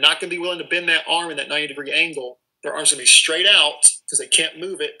are not going to be willing to bend that arm in that 90-degree angle. Their arm's going to be straight out because they can't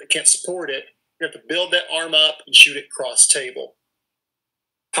move it, they can't support it. You have to build that arm up and shoot it cross table.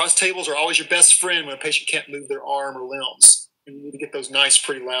 Cross tables are always your best friend when a patient can't move their arm or limbs. And you need to get those nice,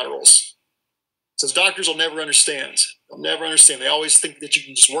 pretty laterals. So doctors will never understand. They'll never understand. They always think that you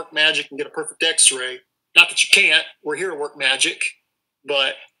can just work magic and get a perfect x-ray. Not that you can't. We're here to work magic.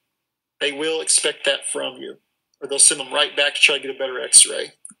 But they will expect that from you. Or they'll send them right back to try to get a better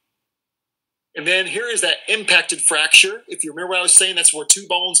x-ray. And then here is that impacted fracture. If you remember what I was saying, that's where two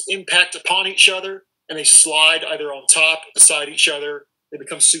bones impact upon each other and they slide either on top, beside each other. They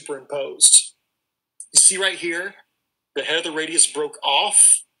become superimposed. You see right here, the head of the radius broke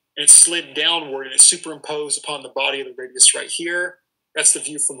off and it slid downward and it superimposed upon the body of the radius right here. That's the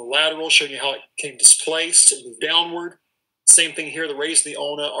view from the lateral, showing you how it became displaced and moved downward. Same thing here, the radius and the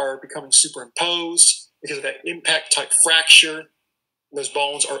ulna are becoming superimposed because of that impact type fracture. Those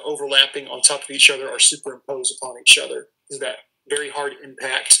bones are overlapping on top of each other, are superimposed upon each other. Is that very hard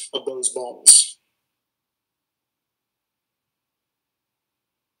impact of those bones.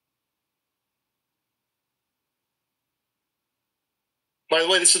 By the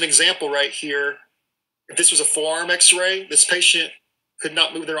way, this is an example right here. If this was a forearm x-ray, this patient could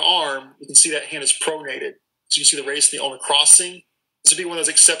not move their arm. You can see that hand is pronated. So you can see the radius and the ulna crossing. This would be one of those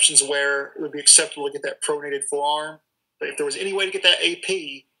exceptions where it would be acceptable to get that pronated forearm. But if there was any way to get that AP,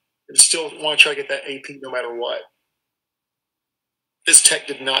 they would still want to try to get that AP no matter what. This tech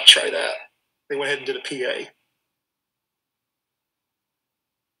did not try that. They went ahead and did a PA.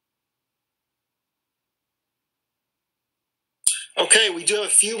 Okay, we do have a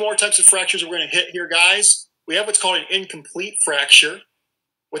few more types of fractures we're going to hit here, guys. We have what's called an incomplete fracture.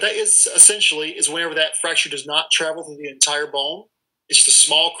 What that is essentially is whenever that fracture does not travel through the entire bone. It's just a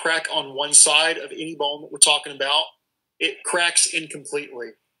small crack on one side of any bone that we're talking about. It cracks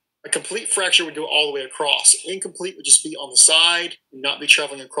incompletely. A complete fracture would go all the way across. Incomplete would just be on the side and not be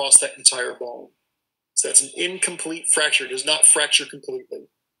traveling across that entire bone. So that's an incomplete fracture. It does not fracture completely.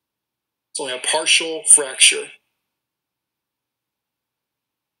 It's only a partial fracture.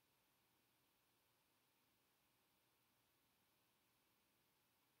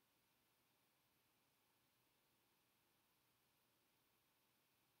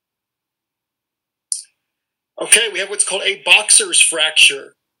 Okay, we have what's called a boxer's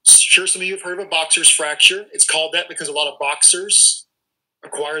fracture. Sure, some of you have heard of a boxer's fracture. It's called that because a lot of boxers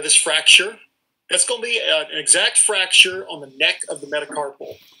acquire this fracture. That's going to be an exact fracture on the neck of the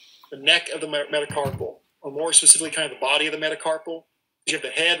metacarpal. The neck of the metacarpal, or more specifically kind of the body of the metacarpal. You have the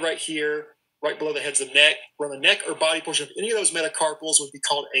head right here, right below the head's the neck. Where on the neck or body portion of any of those metacarpals would be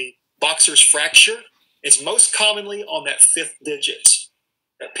called a boxer's fracture. It's most commonly on that fifth digit,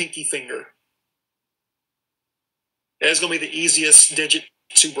 that pinky finger. That is going to be the easiest digit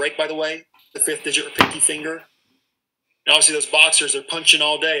to break, by the way, the fifth digit or pinky finger. And obviously those boxers, they're punching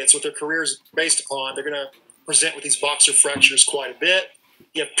all day. It's what their career is based upon. They're going to present with these boxer fractures quite a bit.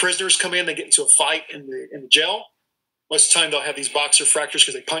 You have prisoners come in, they get into a fight in the jail. Most of the time they'll have these boxer fractures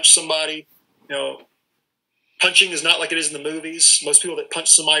because they punch somebody. You know, Punching is not like it is in the movies. Most people that punch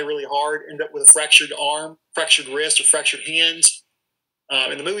somebody really hard end up with a fractured arm, fractured wrist, or fractured hands.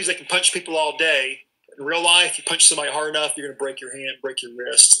 In the movies, they can punch people all day. In real life, you punch somebody hard enough, you're going to break your hand, break your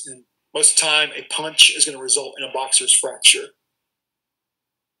wrist. And most of the time, a punch is going to result in a boxer's fracture.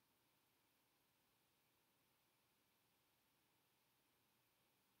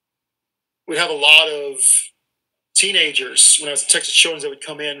 We'd have a lot of teenagers, when I was at Texas Children's, that would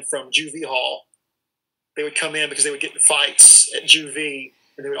come in from juvie hall. They would come in because they would get in fights at juvie,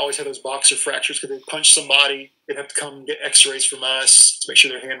 and they would always have those boxer fractures because they'd punch somebody. They'd have to come and get x-rays from us to make sure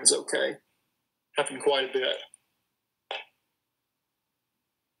their hand was okay. Happened quite a bit.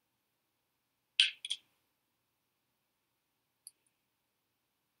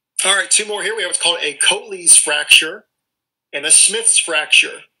 All right, two more here. We have what's called a Colles fracture and a Smith's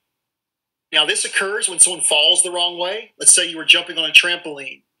fracture. Now, this occurs when someone falls the wrong way. Let's say you were jumping on a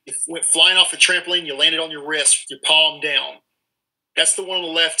trampoline. You went flying off the trampoline, you landed on your wrist with your palm down. That's the one on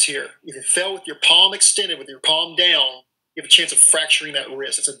the left here. If you fell with your palm extended, with your palm down, you have a chance of fracturing that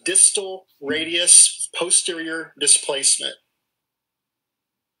wrist. It's a distal radius posterior displacement.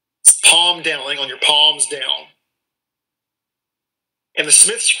 It's palm down, laying on your palms down. And the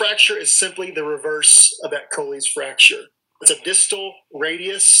Smith's fracture is simply the reverse of that Colles fracture. It's a distal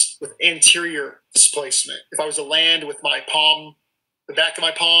radius with anterior displacement. If I was to land with my palm, the back of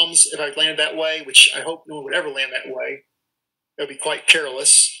my palms, if I landed that way, which I hope no one would ever land that way, that would be quite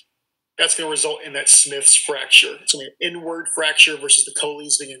careless. That's going to result in that Smith's fracture. It's going to be an inward fracture versus the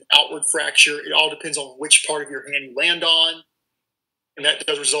Colles being an outward fracture. It all depends on which part of your hand you land on. And that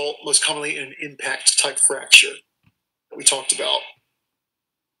does result most commonly in an impact type fracture that we talked about.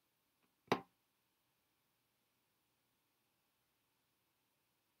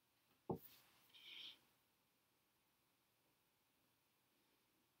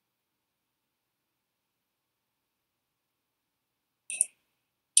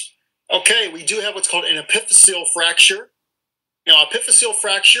 Okay, we do have what's called an epiphyseal fracture. Now, epiphyseal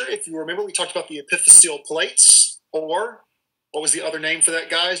fracture, if you remember, we talked about the epiphyseal plates, or what was the other name for that,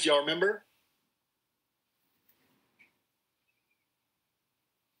 guys? Do y'all remember?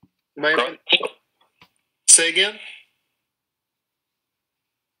 Growth. Say again?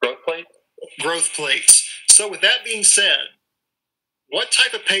 Growth plate? Growth plates. So with that being said, what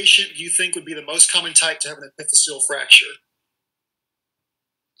type of patient do you think would be the most common type to have an epiphyseal fracture?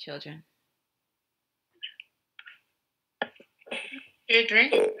 Children.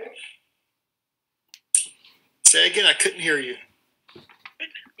 Children. Say again, I couldn't hear you.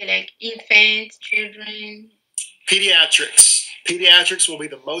 Like infants, children. Pediatrics. Pediatrics will be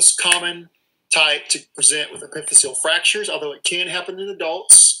the most common type to present with epiphyseal fractures, although it can happen in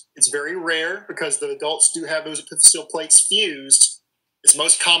adults. It's very rare because the adults do have those epiphyseal plates fused. It's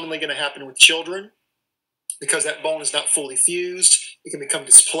most commonly going to happen with children because that bone is not fully fused. It can become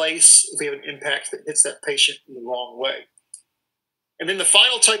displaced if we have an impact that hits that patient in the wrong way. And then the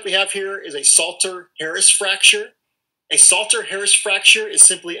final type we have here is a Salter-Harris fracture. A Salter-Harris fracture is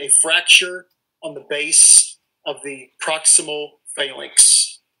simply a fracture on the base of the proximal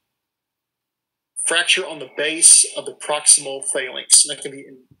phalanx. Fracture on the base of the proximal phalanx. And that can be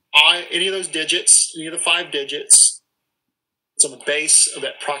in any of those digits, any of the 5 digits. It's on the base of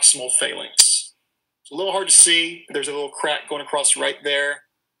that proximal phalanx. It's a little hard to see. There's a little crack going across right there.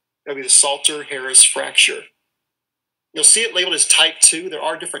 That'll be the Salter-Harris fracture. You'll see it labeled as type 2. There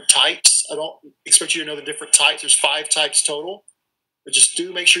are different types. I don't expect you to know the different types. There's 5 types total. But just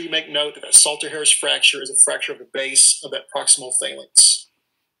do make sure you make note that that Salter-Harris fracture is a fracture of the base of that proximal phalanx.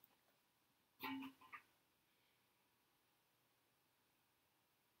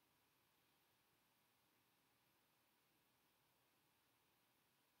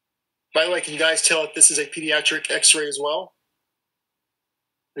 By the way, can you guys tell if this is a pediatric x-ray as well?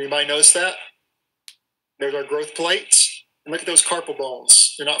 Anybody notice that? There's our growth plates. And look at those carpal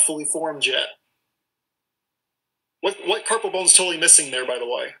bones. They're not fully formed yet. What carpal bone's totally missing there, by the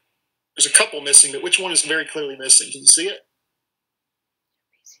way? There's a couple missing, but which one is very clearly missing? Can you see it?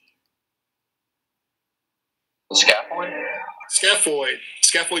 The scaphoid? Scaphoid.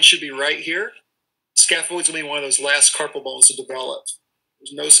 Scaphoid should be right here. Scaphoid's going to be one of those last carpal bones to develop.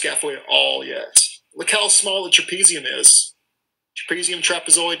 There's no scaphoid at all yet. Look how small the trapezium is. Trapezium,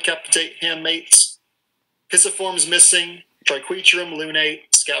 trapezoid, capitate, hammates. Pisiform's missing. Triquetrum, lunate,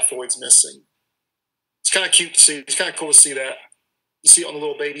 scaphoid's missing. It's kind of cute to see. It's kind of cool to see that. You see it on the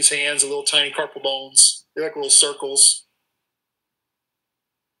little baby's hands, the little tiny carpal bones. They're like little circles.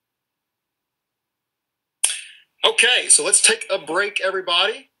 Okay, so let's take a break,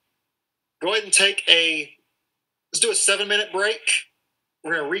 everybody. Go ahead and let's do a 7-minute break.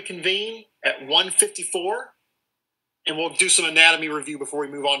 We're going to reconvene at 1:54. and we'll do some anatomy review before we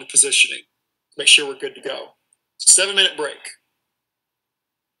move on to positioning. Make sure we're good to go. 7-minute break.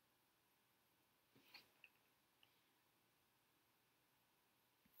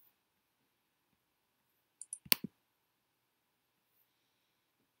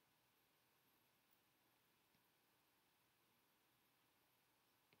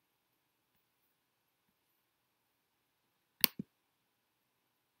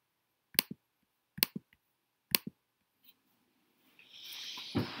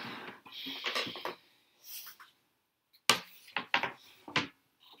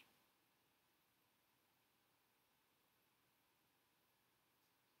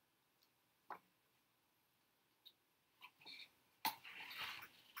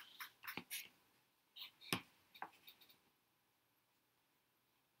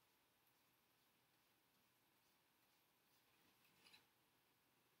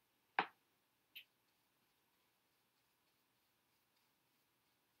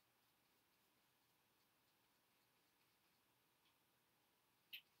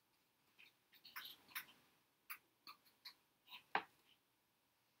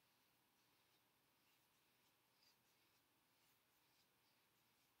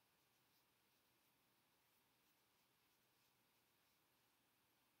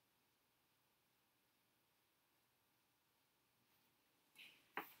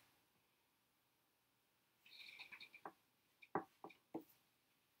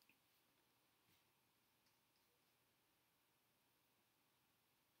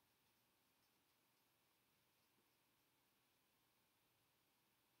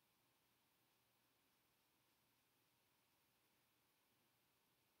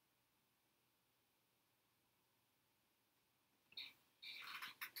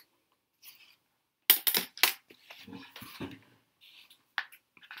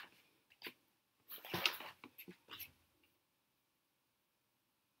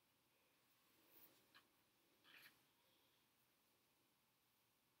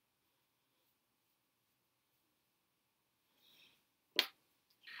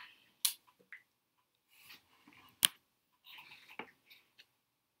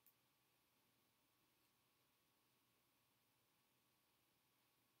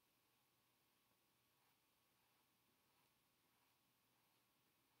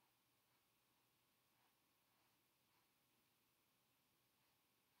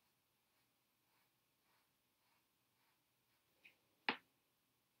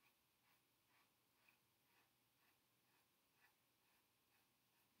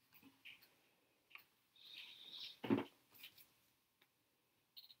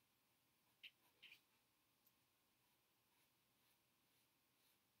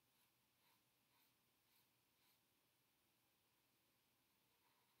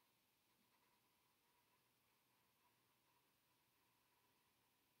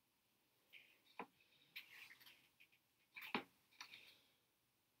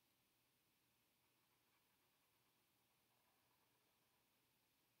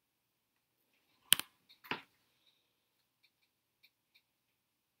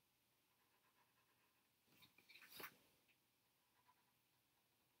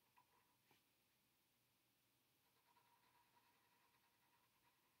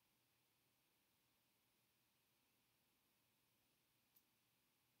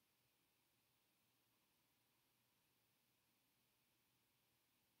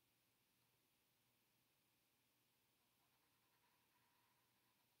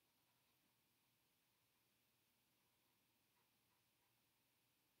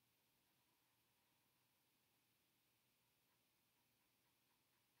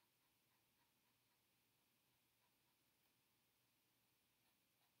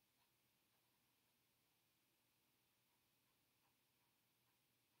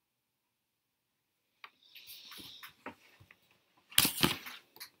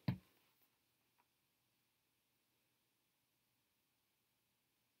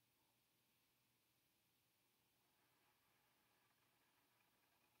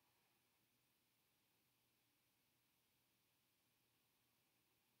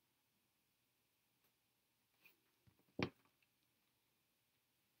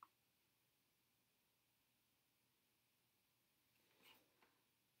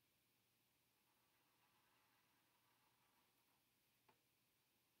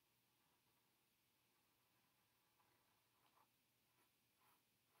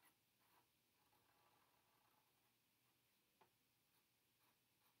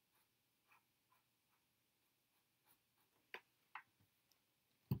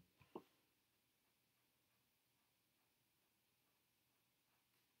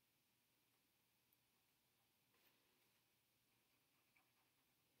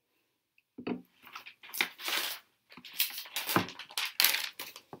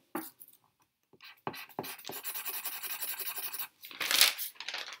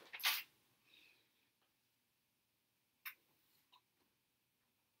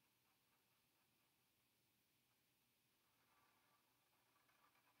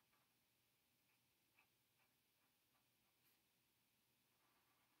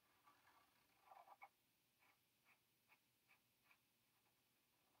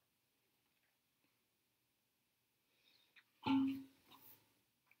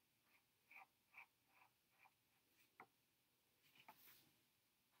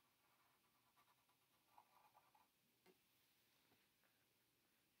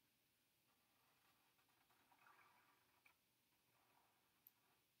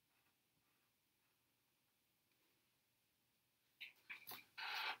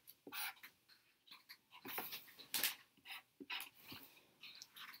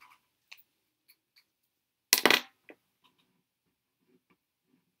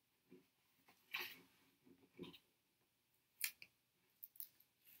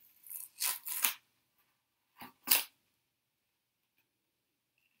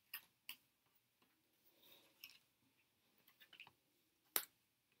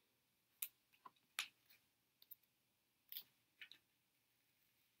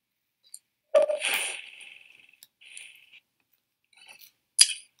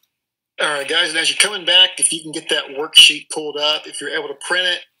 All right, guys, and as you're coming back, if you can get that worksheet pulled up, if you're able to print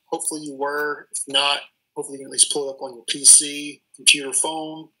it, hopefully you were. If not, hopefully you can at least pull it up on your PC, computer,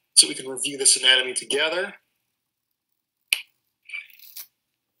 phone, so we can review this anatomy together.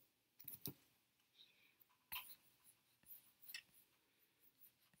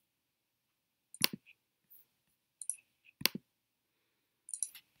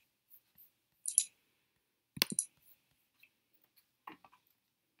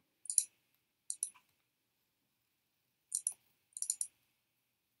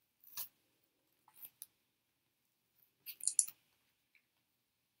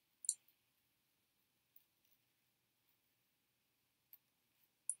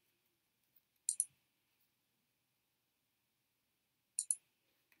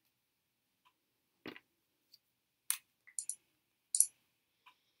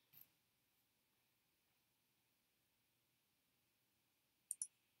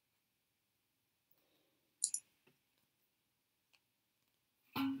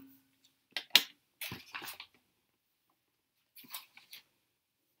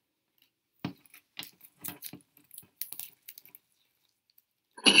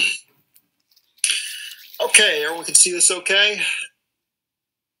 Okay, everyone can see this okay?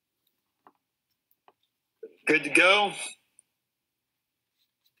 Good to go?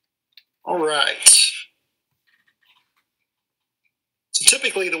 All right. So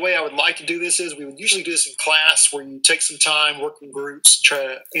typically the way I would like to do this is we would usually do this in class where you take some time, work in groups, try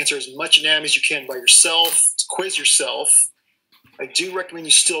to answer as much anatomy as you can by yourself, quiz yourself. I do recommend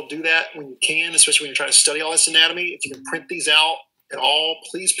you still do that when you can, especially when you're trying to study all this anatomy. If you can print these out at all,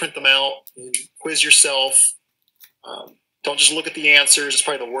 please print them out and quiz yourself. Don't just look at the answers. It's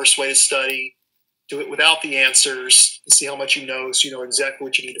probably the worst way to study. Do it without the answers and see how much you know so you know exactly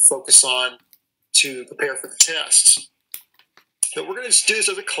what you need to focus on to prepare for the test. So we're going to just do this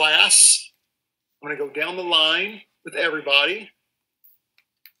as a class. I'm going to go down the line with everybody.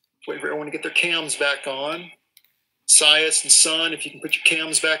 Wait for everyone to get their cams back on. Sias and Sun, if you can put your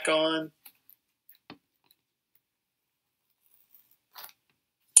cams back on.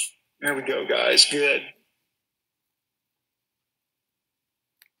 There we go, guys. Good.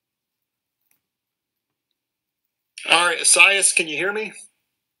 All right, Asias, can you hear me?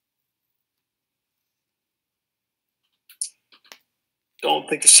 Don't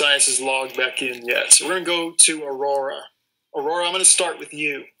think Asias is logged back in yet. So we're going to go to Aurora. Aurora, I'm going to start with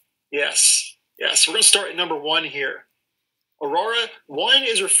you. Yes. Yes, we're going to start at number 1 here. Aurora, 1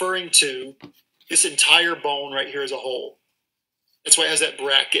 is referring to this entire bone right here as a whole. That's why it has that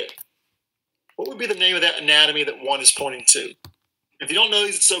bracket. What would be the name of that anatomy that 1 is pointing to? If you don't know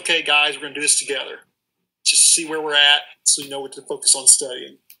these, it's okay, guys. We're going to do this together. Just see where we're at so you know what to focus on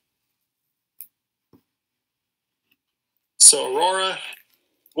studying. So, Aurora,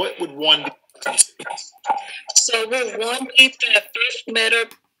 what would 1 be? So will 1 be the fifth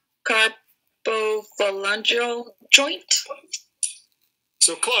metacarpophalangeal joint?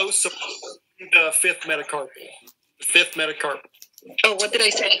 So close. So the 5th metacarpal. The 5th metacarpal. Oh, what did I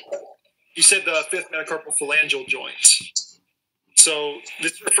say? You said the 5th metacarpophalangeal joint. So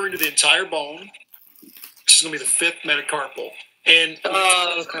this is referring to the entire bone. This is going to be the 5th metacarpal. And,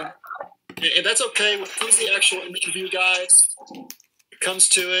 Okay. and that's okay. When it comes to the actual image review, guys, it comes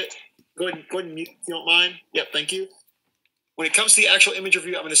to it. Go ahead and mute if you don't mind. Yep, thank you. When it comes to the actual image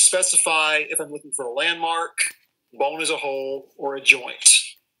review, I'm going to specify if I'm looking for a landmark, bone as a whole, or a joint.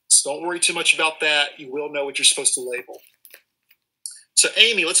 So don't worry too much about that. You will know what you're supposed to label. So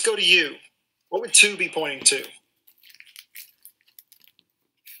Amy, let's go to you. What would 2 be pointing to?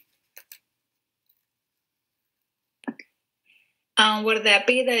 Would that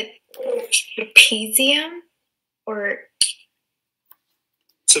be the trapezium or?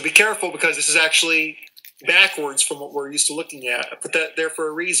 So be careful because this is actually backwards from what we're used to looking at. I put that there for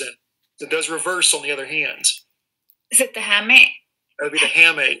a reason. It does reverse on the other hand. Is it the hamate? That would be the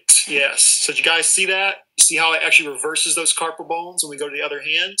hamate, yes. So did you guys see that? You see how it actually reverses those carpal bones when we go to the other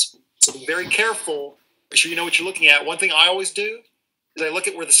hand? So be very careful. Make sure you know what you're looking at. One thing I always do is I look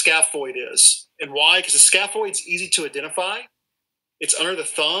at where the scaphoid is. And why? Because the scaphoid is easy to identify. It's under the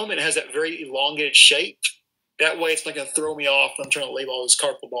thumb and it has that very elongated shape. That way it's not going to throw me off when I'm trying to label all those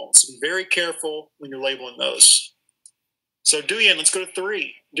carpal bones. So be very careful when you're labeling those. So Duyan, let's go to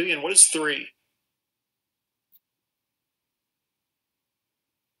 3. Duyan, what is 3?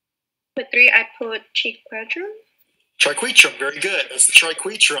 For 3, I put triquetrum. Triquetrum, very good. That's the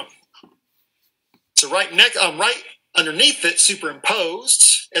triquetrum. So right underneath it,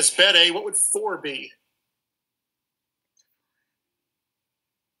 superimposed as bed A, what would 4 be?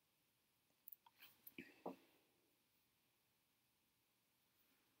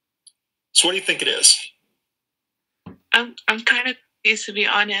 So what do you think it is? I'm kind of confused, to be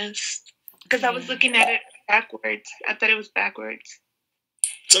honest, because I was looking at it backwards. I thought it was backwards.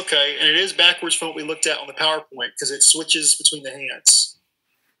 It's okay, and it is backwards from what we looked at on the PowerPoint because it switches between the hands.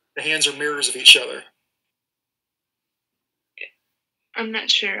 The hands are mirrors of each other. I'm not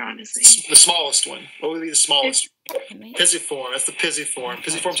sure, honestly. The smallest one. What would be the smallest? Amazing. Pisiform. That's the pisiform.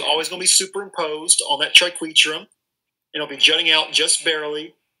 Pisiform is always going to be superimposed on that triquetrum, and it'll be jutting out just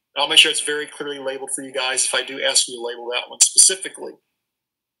barely. I'll make sure it's very clearly labeled for you guys if I do ask you to label that one specifically.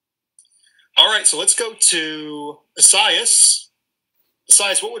 All right, so let's go to Esaias.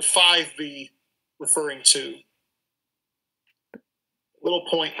 Esaias, what would 5 be referring to? Little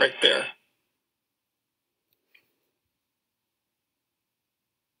point right there.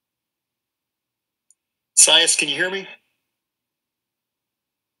 Esaias, can you hear me?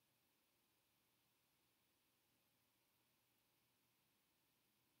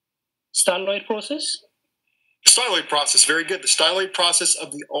 Styloid process? Styloid process, very good. The styloid process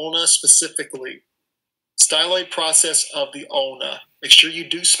of the ulna specifically. Styloid process of the ulna. Make sure you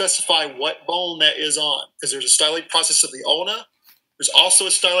do specify what bone that is on, because there's a styloid process of the ulna. There's also a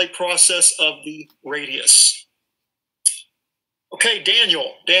styloid process of the radius. Okay,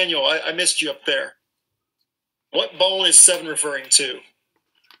 Daniel. Daniel, I missed you up there. What bone is 7 referring to?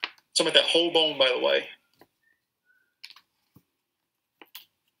 Talking about that whole bone, by the way.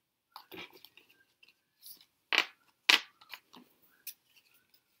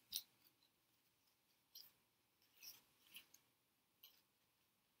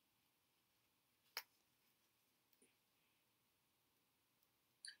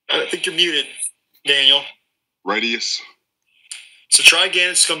 I think you're muted, Daniel. Radius. So try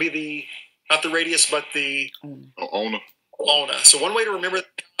again. It's going to be not the radius, but the Ulna. ulna. So one way to remember,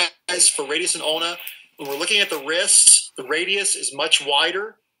 guys, for radius and ulna, when we're looking at the wrist, the radius is much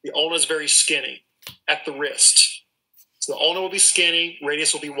wider. The ulna is very skinny at the wrist. So the ulna will be skinny,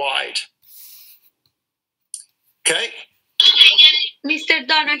 radius will be wide. Okay? Mr.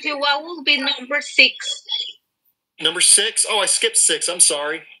 Donahue, what will be number 6? Number 6? Oh, I skipped 6. I'm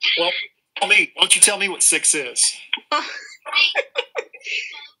sorry. Well, tell me. Why don't you tell me what 6 is? I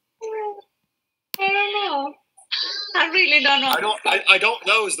don't know. I really don't know. I don't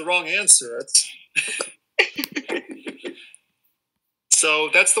know is the wrong answer. So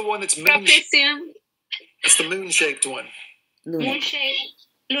that's the one that's moon. Trapezium, That's the moon-shaped one. Lunate. moon-shaped,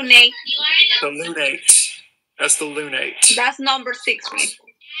 lunate. The lunate. That's the lunate. That's number 6, right?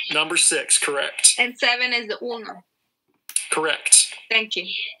 Number 6, correct. And 7 is the ulna. Correct. Thank you.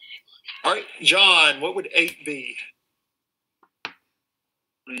 All right, John, what would 8 be?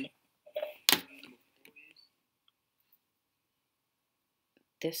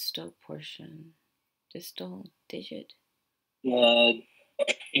 Distal portion. Distal digit. Can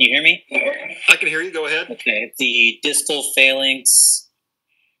you hear me? I can hear you. Go ahead. Okay, the distal phalanx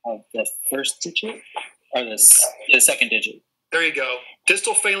of the first digit or the second digit. There you go.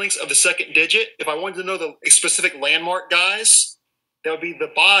 Distal phalanx of the second digit. If I wanted to know the specific landmark, guys, that would be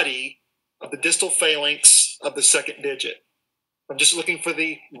the body of the distal phalanx of the second digit. I'm just looking for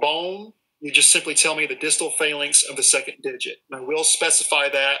the bone. You just simply tell me the distal phalanx of the second digit. And I will specify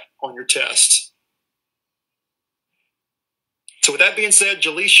that on your test. So with that being said,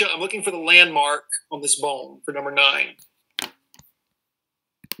 Jaleisha, I'm looking for the landmark on this bone for number 9.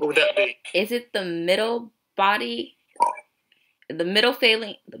 What would that be? Is it the middle body? The middle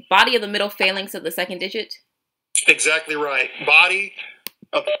phalanx, the body of the middle phalanx of the second digit? Exactly right. Body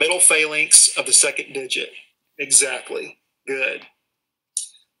of the middle phalanx of the second digit. Exactly. Good.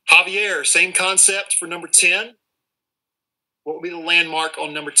 Javier, same concept for number 10. What would be the landmark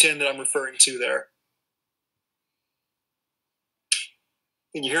on number 10 that I'm referring to there?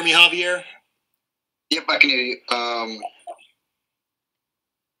 Can you hear me, Javier? Yep, I can hear you. I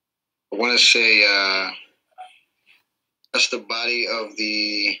want to say that's the body of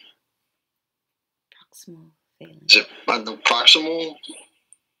the Proximal phalanx. is it the proximal?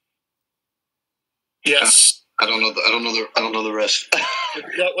 Yes. I don't know the rest.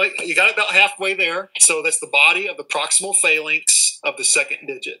 You got it about halfway there. So that's the body of the proximal phalanx of the second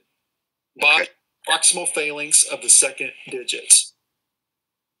digit. Body, proximal phalanx of the second digit.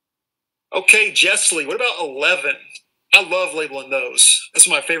 Okay, Jessley, what about 11? I love labeling those. That's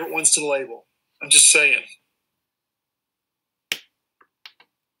my favorite ones to label. I'm just saying.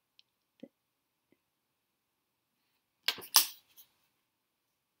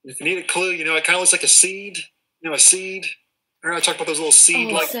 If you need a clue, it kind of looks like a seed. A seed. Remember I talked about those little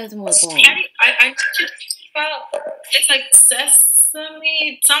seed It says more bone. I about it's like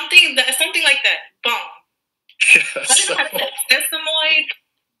sesame something like that. Bomb. I don't know how to say sesamoid.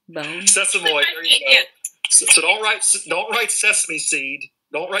 Bone. Sesamoid. There you go. So don't write sesame seed.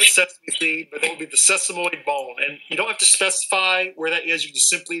 Don't write sesame seed, but that would be the sesamoid bone. And you don't have to specify where that is. You can just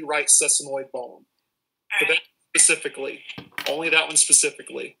simply write sesamoid bone. For that specifically. Only that one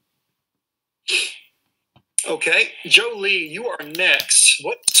specifically. Okay. Jolie, you are next.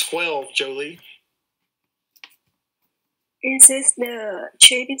 What's 12, Jolie? Is this the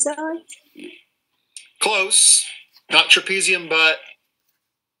trapezoid? Close. Not trapezium, but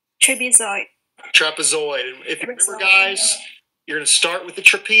Trapezoid. trapezoid. And if you remember, guys, you're going to start with the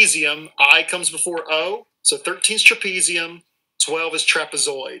trapezium. I comes before O. So 13 is trapezium. 12 is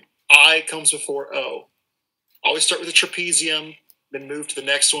trapezoid. I comes before O. Always start with the trapezium, then move to the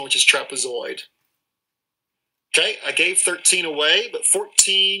next one, which is trapezoid. Okay, I gave 13 away, but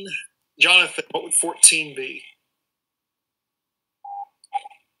 14, Jonathan, what would 14 be?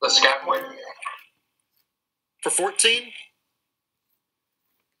 The scaphoid. For 14?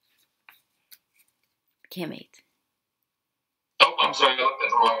 Camate. Oh, I'm sorry, I looked at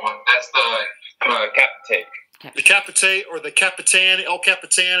the wrong one. That's the capitate. The capitate or the capitan, El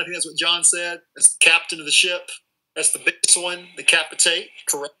Capitan, I think that's what John said. That's the captain of the ship. That's the biggest one, the capitate,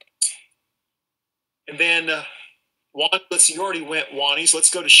 correct. And then, let's see, you already went, Wani, so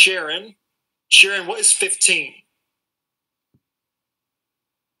let's go to Sharon. Sharon, what is 15?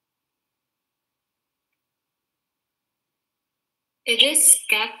 It is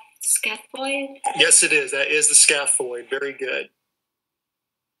scaphoid. Yes, it is. That is the scaphoid. Very good.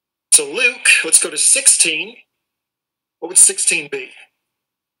 So, Luke, let's go to 16. What would 16 be?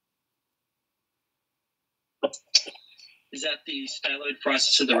 Is that the styloid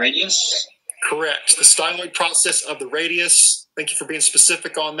process of the radius? Correct. The styloid process of the radius. Thank you for being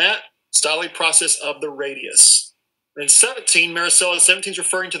specific on that. Styloid process of the radius. Then 17, Maricela, 17 is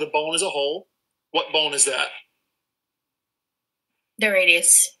referring to the bone as a whole. What bone is that? The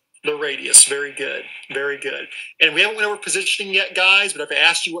radius. The radius. Very good. Very good. And we haven't went over positioning yet, guys, but if I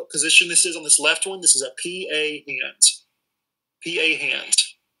asked you what position this is on this left one, this is a PA hand. PA hand.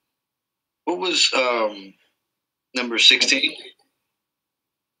 What was number 16?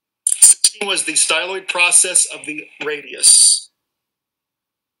 16 was the styloid process of the radius.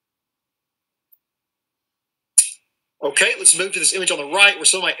 Okay, let's move to this image on the right where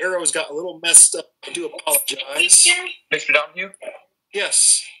some of my arrows got a little messed up. I do apologize. Mr. Donahue?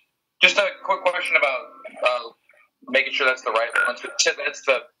 Yes. Just a quick question about making sure that's the right one. So you said that's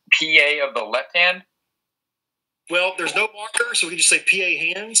the PA of the left hand? Well, there's no marker, so we can just say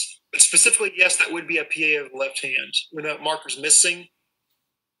PA hands. But specifically, yes, that would be a PA of the left hand. When that marker's missing.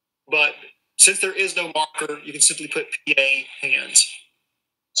 But since there is no marker, you can simply put PA hands.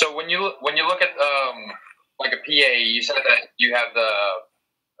 So when you look at like a PA, you said that you have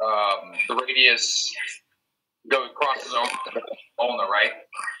the radius crosses over the ulna, right?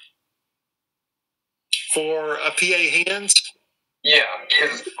 For a PA hand? Yeah,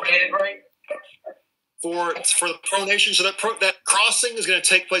 because it's pronated, right? For the pronation, so that crossing is going to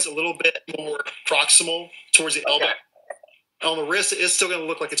take place a little bit more proximal towards the elbow. On the wrist, it is still going to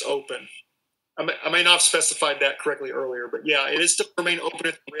look like it's open. I may not have specified that correctly earlier, but yeah, it is still remain open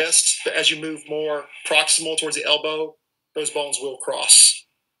at the wrist. But as you move more proximal towards the elbow, those bones will cross.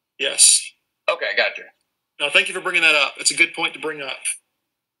 Yes. Okay, gotcha. Now, thank you for bringing that up. It's a good point to bring up.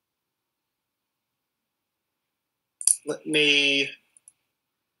 Let me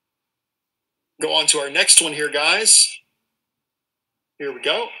go on to our next one here, guys. Here we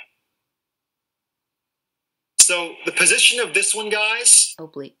go. So the position of this one, guys.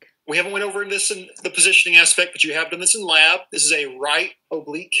 Oblique. We haven't went over this in the positioning aspect, but you have done this in lab. This is a right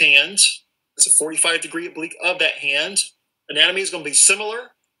oblique hand. It's a 45-degree oblique of that hand. Anatomy is going to be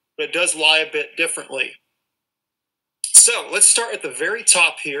similar, but it does lie a bit differently. So let's start at the very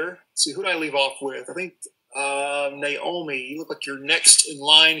top here. Let's see, who did I leave off with? I think Naomi, you look like you're next in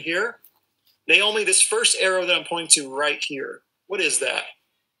line here. Naomi, this first arrow that I'm pointing to right here, what is that?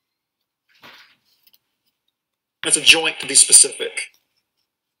 That's a joint, to be specific.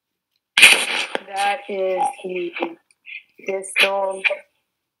 That is the distal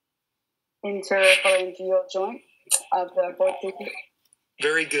interphalangeal joint of the fourth digit.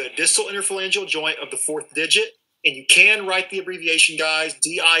 Very good. Distal interphalangeal joint of the fourth digit. And you can write the abbreviation, guys,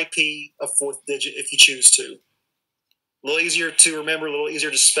 DIP of fourth digit if you choose to. A little easier to remember, a little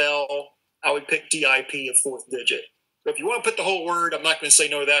easier to spell. I would pick DIP of fourth digit. But if you want to put the whole word, I'm not going to say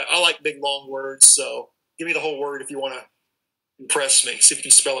no to that. I like big, long words, so give me the whole word if you want to impress me. See if you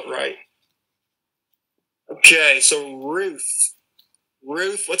can spell it right. Okay, so Ruth.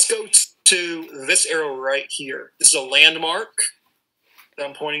 Ruth, let's go to this arrow right here. This is a landmark that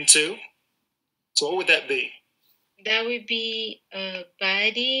I'm pointing to. So what would that be? That would be a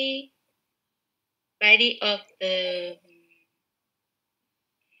body of the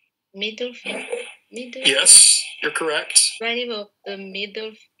middle finger. Yes, you're correct. Body of the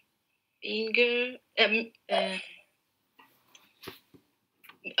middle finger.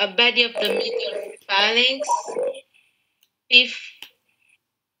 A body of the middle phalanx.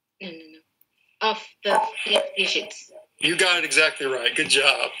 Of the 5 digits. You got it exactly right. Good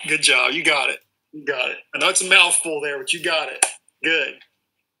job. Good job. You got it. You got it. I know it's a mouthful there, but you got it. Good.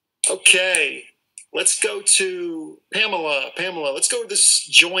 Okay. Let's go to Pamela. Pamela, let's go to this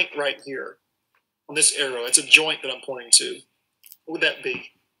joint right here on this arrow. It's a joint that I'm pointing to. What would that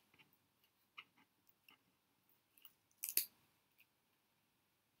be?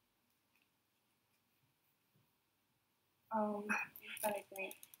 I'm trying to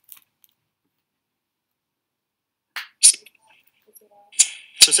think.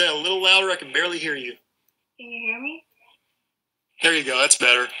 So say it a little louder. I can barely hear you. Can you hear me? There you go. That's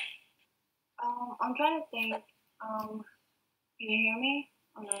better. I'm trying to think. Can you hear me?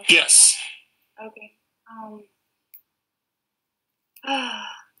 Oh, no. Yes. Okay.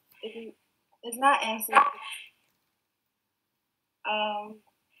 It's not answer.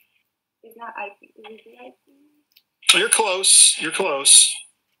 It's not IP. Is it the IP? Oh, you're close. You're close.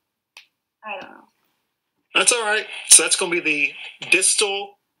 I don't know. That's all right. So that's going to be the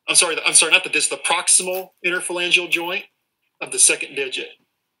distal. I'm sorry, not the distal. The proximal interphalangeal joint of the second digit.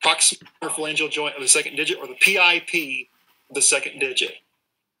 Proximal interphalangeal joint of the second digit, or the PIP of the second digit.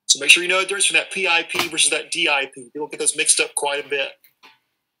 So make sure you know the difference between that PIP versus that DIP. People get those mixed up quite a bit.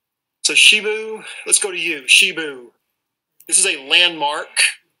 So Shibu, let's go to you. Shibu, this is a landmark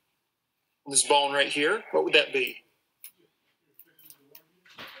on this bone right here. What would that be?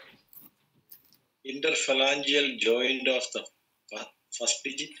 Interphalangeal joint of the first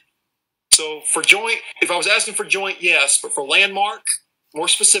digit. So for joint, if I was asking for joint, yes, but for landmark, more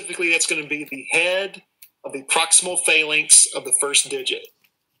specifically, that's going to be the head of the proximal phalanx of the first digit.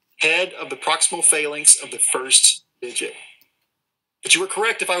 Head of the proximal phalanx of the first digit. But you were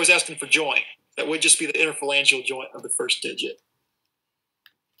correct if I was asking for joint. That would just be the interphalangeal joint of the first digit.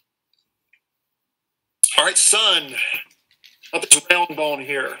 All right, son. Now this round bone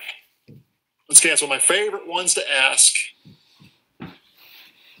here. Once again, it's one of my favorite ones to ask.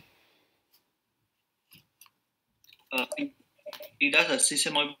 That's a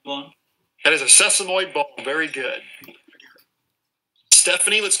sesamoid bone. That is a sesamoid bone. Very good.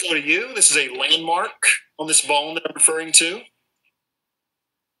 Stephanie, let's go to you. This is a landmark on this bone that I'm referring to.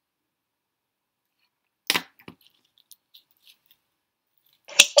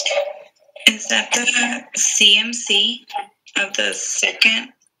 Is that the CMC of the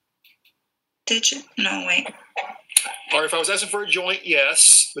second digit? No, wait. Or if I was asking for a joint,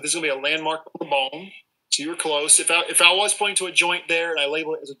 yes, but this is going to be a landmark on the bone. So you were close. If I was pointing to a joint there and I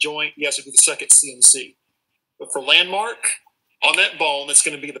label it as a joint, yes, it would be the second CMC. But for landmark, on that bone, that's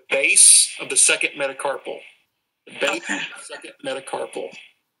going to be the base of the second metacarpal. The base of the second metacarpal.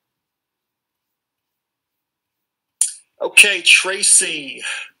 Okay, Tracy.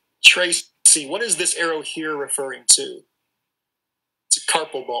 Tracy, what is this arrow here referring to? It's a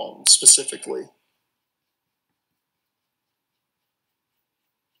carpal bone, specifically.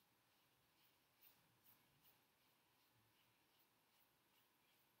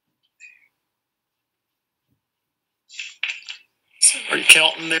 Are you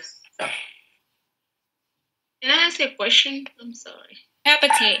counting there? Can I ask a question? I'm sorry.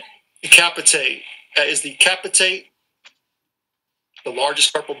 Capitate. Capitate. Is the capitate the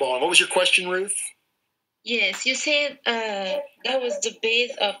largest carpal bone? What was your question, Ruth? Yes, you said that was the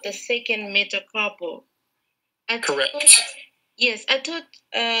base of the second metacarpal. Correct. Yes, I thought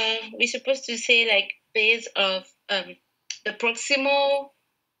we're supposed to say like base of the proximal.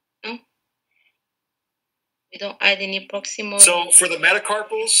 No, we don't add any proximal. So for the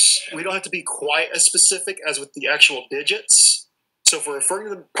metacarpals, we don't have to be quite as specific as with the actual digits. So if we're referring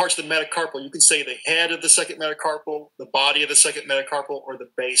to the parts of the metacarpal, you can say the head of the second metacarpal, the body of the second metacarpal, or the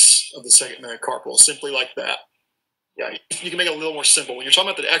base of the second metacarpal, simply like that. Yeah, you can make it a little more simple. When you're talking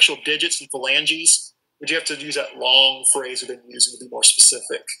about the actual digits and phalanges, would you have to use that long phrase we've been using to be more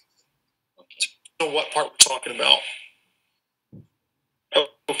specific? So what part we're talking about.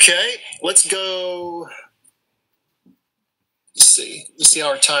 Okay, let's go. Let's see how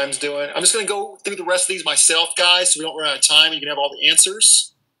our time's doing. I'm just going to go through the rest of these myself, guys, so we don't run out of time. You can have all the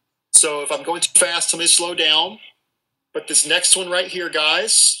answers. So if I'm going too fast, tell me to slow down. But this next one right here,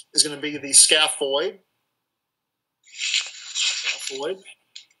 guys, is going to be the scaphoid.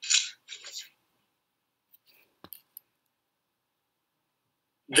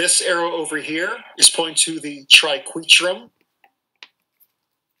 This arrow over here is pointing to the triquetrum.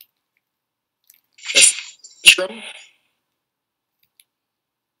 That's the triquetrum.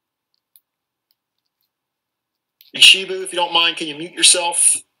 And Shibu, if you don't mind, can you mute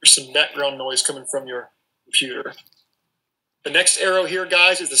yourself? There's some background noise coming from your computer. The next arrow here,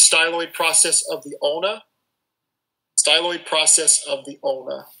 guys, is the styloid process of the ulna. Styloid process of the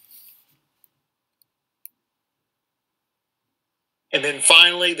ulna. And then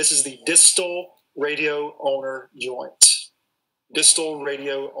finally, this is the distal radio-ulnar joint. Distal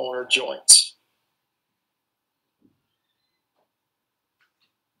radio-ulnar joint.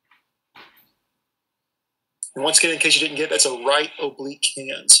 And once again, in case you didn't get it, that's a right oblique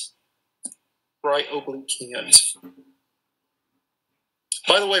hand. Right oblique hand.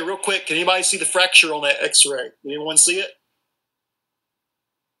 By the way, real quick, can anybody see the fracture on that x-ray? Did anyone see it?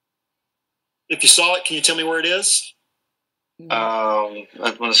 If you saw it, can you tell me where it is? I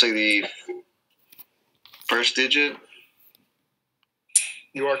want to say the first digit.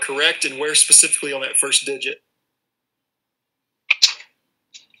 You are correct. And where specifically on that first digit?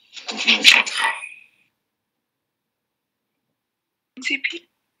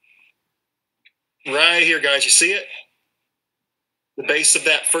 Right here, guys. You see it? The base of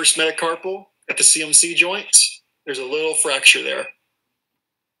that first metacarpal at the CMC joint. There's a little fracture there.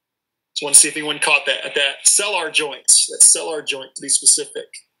 Just want to see if anyone caught that at that cellar joint. That cellar joint, to be specific.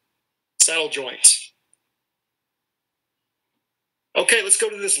 Saddle joint. Okay, let's go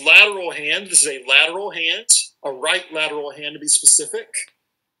to this lateral hand. This is a lateral hand, a right lateral hand to be specific.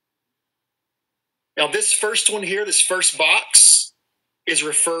 Now, this first one here, this first box, is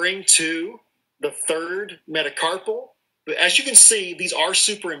referring to the third metacarpal. But as you can see, these are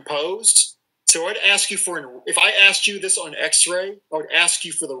superimposed. So I'd ask you for, if I asked you this on x-ray, I would ask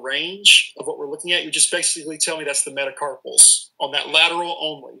you for the range of what we're looking at. You just basically tell me that's the metacarpals. On that lateral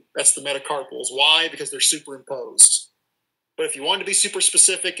only, that's the metacarpals. Why? Because they're superimposed. But if you want to be super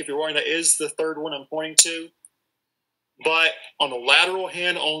specific, if you're wondering, that is the third one I'm pointing to. But on the lateral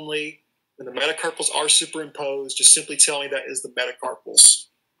hand only, when the metacarpals are superimposed, just simply tell me that is the metacarpals.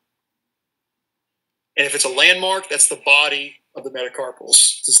 And if it's a landmark, that's the body of the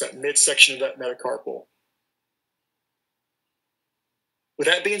metacarpals. It's that midsection of that metacarpal. With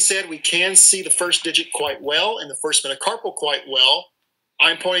that being said, we can see the first digit quite well and the first metacarpal quite well.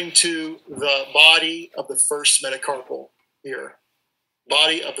 I'm pointing to the body of the first metacarpal here.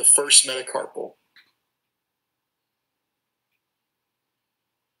 Body of the first metacarpal.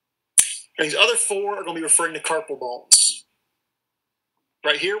 And these other four are going to be referring to carpal bones.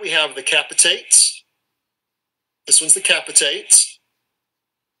 Right here we have the capitate. This one's the capitate.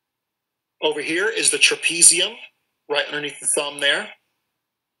 Over here is the trapezium, right underneath the thumb there.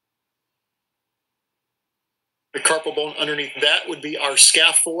 The carpal bone underneath that would be our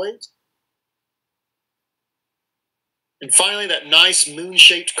scaphoid. And finally, that nice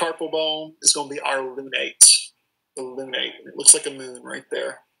moon-shaped carpal bone is going to be our lunate. The lunate. It looks like a moon right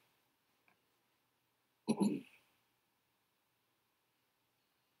there.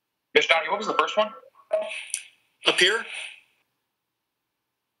 Mr. Donnie, what was the first one? Up here?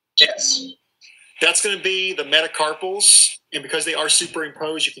 Yes. That's going to be the metacarpals. And because they are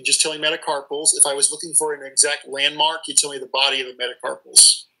superimposed, you can just tell me metacarpals. If I was looking for an exact landmark, you'd tell me the body of the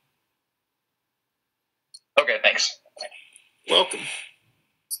metacarpals. Okay, thanks. Welcome.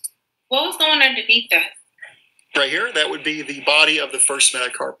 What was the one underneath that? Right here, that would be the body of the first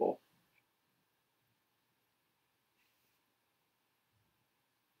metacarpal.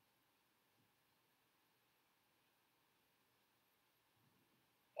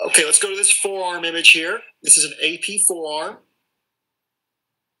 Okay, let's go to this forearm image here. This is an AP forearm.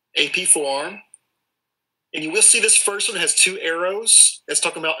 AP forearm. And you will see this first one has two arrows. That's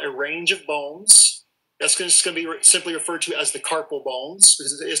talking about a range of bones. That's just going to be simply referred to as the carpal bones,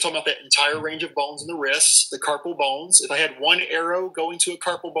 because it's talking about that entire range of bones in the wrists, the carpal bones. If I had one arrow going to a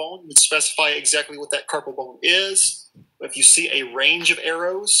carpal bone, it would specify exactly what that carpal bone is. But if you see a range of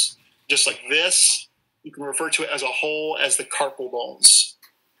arrows, just like this, you can refer to it as a whole as the carpal bones.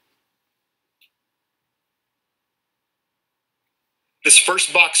 This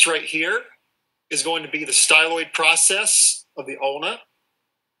first box right here is going to be the styloid process of the ulna.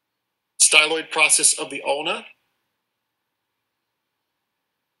 Styloid process of the ulna.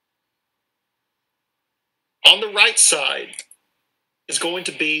 On the right side is going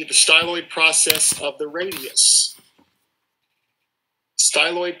to be the styloid process of the radius.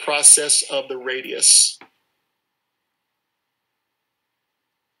 Styloid process of the radius.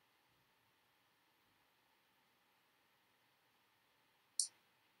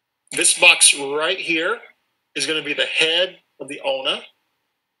 This box right here is going to be the head of the ulna.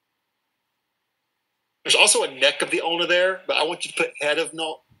 There's also a neck of the ulna there, but I want you to put head of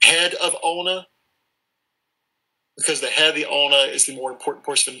ulna, because the head of the ulna is the more important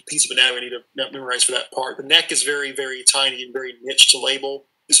piece of anatomy I need to memorize for that part. The neck is very, very tiny and very niche to label.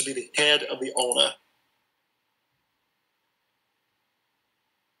 This would be the head of the ulna.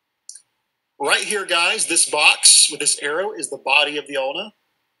 Right here, guys, this box with this arrow is the body of the ulna.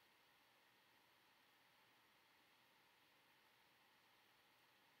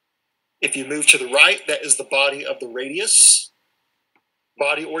 If you move to the right, that is the body of the radius.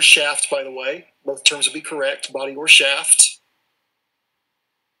 Body or shaft, by the way. Both terms would be correct, body or shaft.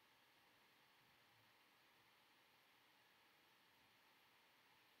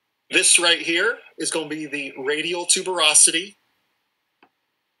 This right here is going to be the radial tuberosity.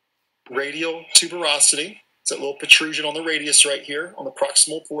 Radial tuberosity. It's that little protrusion on the radius right here, on the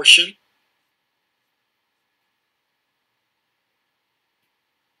proximal portion.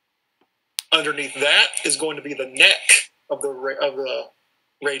 Underneath that is going to be the neck of the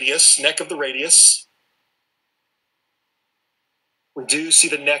radius, neck of the radius. We do see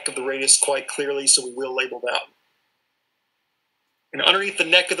the neck of the radius quite clearly, so we will label that. And underneath the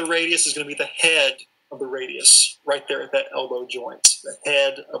neck of the radius is going to be the head of the radius, right there at that elbow joint, the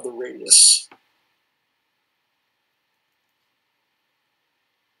head of the radius.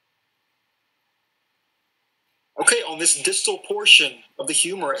 Okay, on this distal portion of the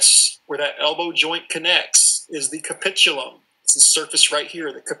humerus, where that elbow joint connects, is the capitulum. It's the surface right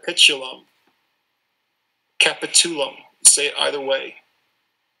here, the capitulum. Capitulum, say it either way.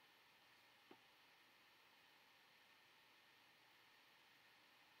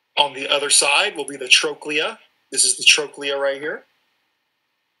 On the other side will be the trochlea. This is the trochlea right here.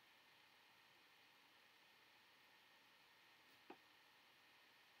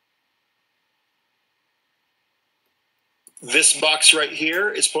 This box right here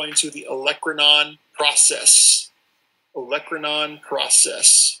is pointing to the olecranon process. Olecranon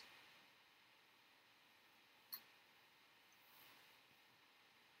process.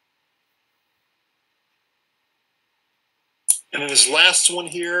 And then this last one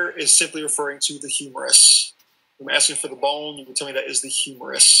here is simply referring to the humerus. I'm asking for the bone, you can tell me that is the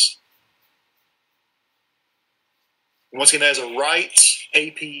humerus. And once again, that is a right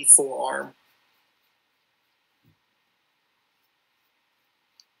AP forearm.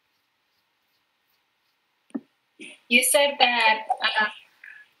 You said that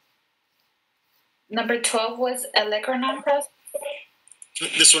number 12 was olecranon process?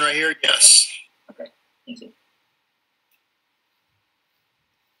 This one right here, yes. Okay, thank you.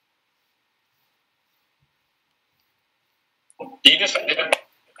 Do you just identify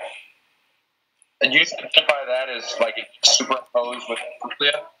that as like superimposed with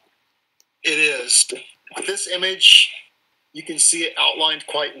trochlea? It is. With this image, you can see it outlined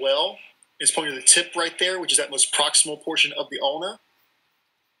quite well. It's pointing to the tip right there, which is that most proximal portion of the ulna.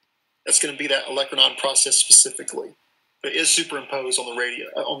 That's going to be that olecranon process specifically. But it is superimposed on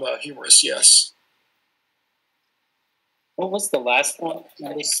the humerus, yes. What was the last one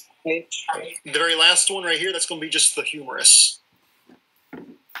on this page? The very last one right here, that's going to be just the humerus.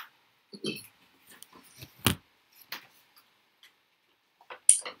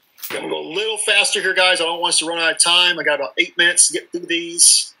 I'm going to go a little faster here, guys. I don't want us to run out of time. I got about 8 minutes to get through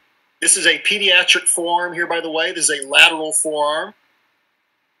these. This is a pediatric forearm here, by the way. This is a lateral forearm.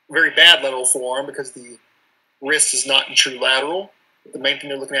 A very bad lateral forearm because the wrist is not in true lateral. The main thing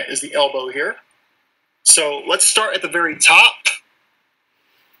they're looking at is the elbow here. So let's start at the very top.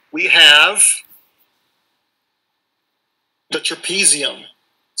 We have the trapezium.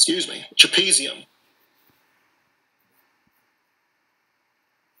 Excuse me, trapezium.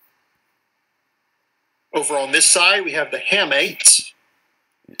 Over on this side, we have the hamate.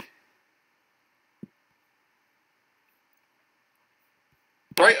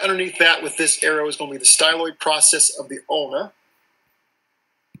 Right underneath that with this arrow is going to be the styloid process of the ulna.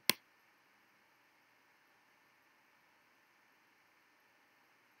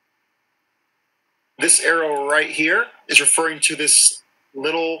 This arrow right here is referring to this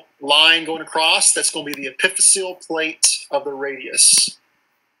little line going across. That's going to be the epiphyseal plate of the radius,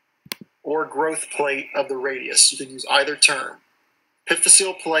 or growth plate of the radius. You can use either term.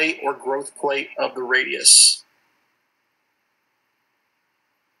 Epiphyseal plate or growth plate of the radius.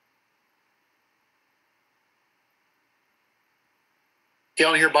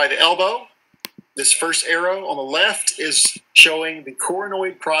 Down here by the elbow, this first arrow on the left is showing the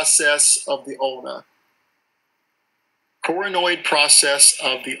coronoid process of the ulna. Coronoid process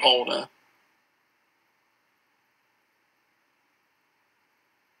of the ulna.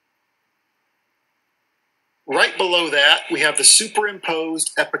 Right below that, we have the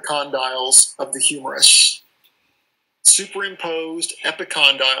superimposed epicondyles of the humerus. Superimposed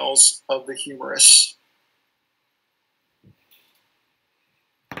epicondyles of the humerus.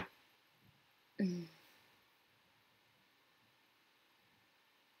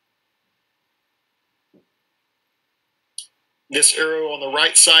 This arrow on the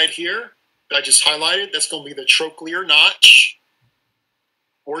right side here that I just highlighted, that's going to be the trochlear notch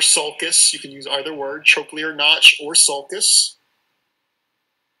or sulcus. You can use either word, trochlear notch or sulcus.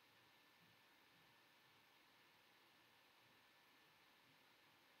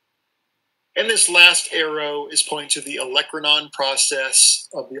 And this last arrow is pointing to the olecranon process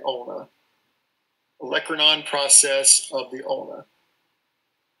of the ulna. Olecranon process of the ulna.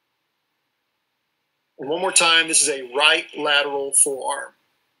 And one more time, this is a right lateral forearm.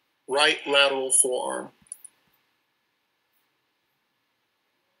 Right lateral forearm.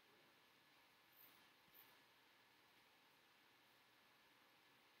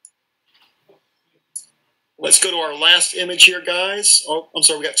 Let's go to our last image here, guys. Oh, I'm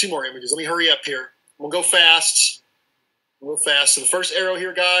sorry, we got two more images. Let me hurry up here. We'll go fast. We'll go fast. So the first arrow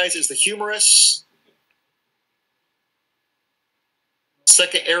here, guys, is the humerus.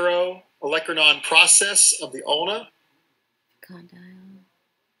 Second arrow, olecranon process of the ulna. Condyle.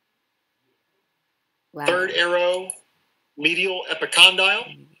 Wow. Third arrow, medial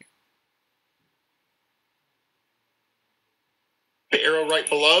epicondyle. The arrow right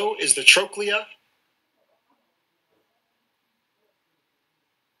below is the trochlea.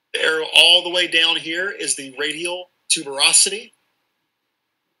 The arrow all the way down here is the radial tuberosity.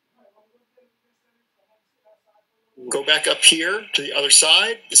 Go back up here to the other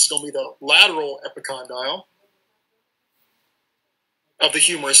side. This is going to be the lateral epicondyle of the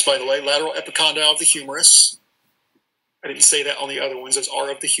humerus, by the way. Lateral epicondyle of the humerus. I didn't say that on the other ones. Those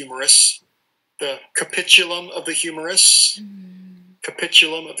are of the humerus. The capitulum of the humerus.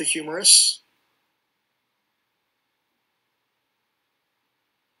 Capitulum of the humerus.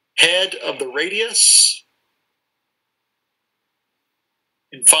 Head of the radius.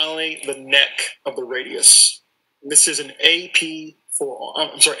 And finally, the neck of the radius. And this is an AP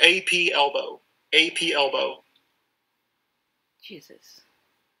forearm. I'm sorry, AP elbow. AP elbow. Jesus.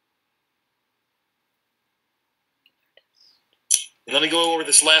 And let me go over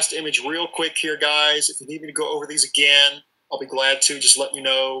this last image real quick here, guys. If you need me to go over these again, I'll be glad to. Just let me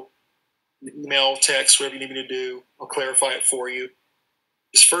know. Email, text, whatever you need me to do. I'll clarify it for you.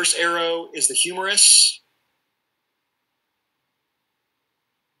 This first arrow is the humerus.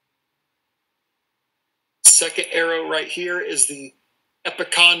 Second arrow right here is the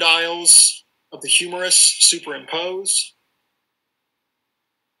epicondyles of the humerus superimposed.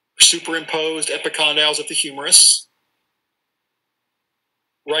 Superimposed epicondyles of the humerus.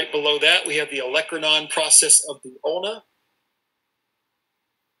 Right below that, we have the olecranon process of the ulna.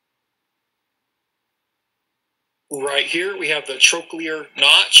 Right here, we have the trochlear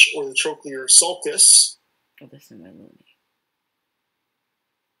notch or the trochlear sulcus. Oh, this is my loony.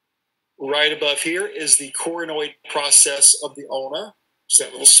 Right above here is the coronoid process of the ulna, which is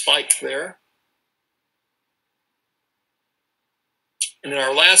that little spike there. And then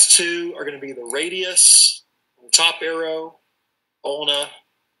our last two are going to be the radius, the top arrow, ulna,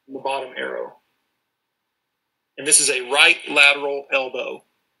 and the bottom arrow. And this is a right lateral elbow.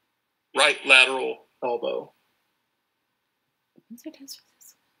 Right lateral elbow.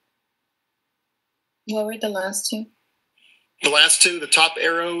 What were the last two? The last two, the top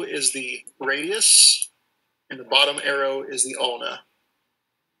arrow is the radius, and the bottom arrow is the ulna.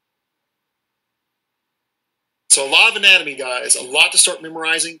 So a lot of anatomy, guys, a lot to start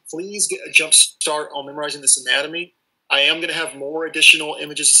memorizing. Please get a jump start on memorizing this anatomy. I am going to have more additional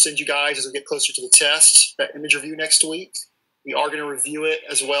images to send you guys as we get closer to the test, that image review next week. We are going to review it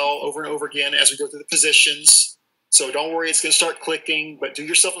as well over and over again as we go through the positions. So don't worry, it's going to start clicking, but do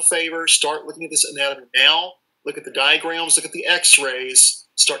yourself a favor. Start looking at this anatomy now. Look at the diagrams, look at the x-rays,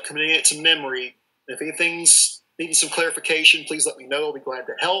 start committing it to memory. And if anything's needing some clarification, please let me know. I'll be glad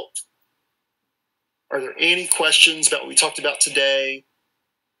to help. Are there any questions about what we talked about today?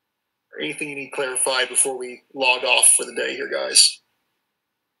 Or anything you need clarified before we log off for the day here, guys?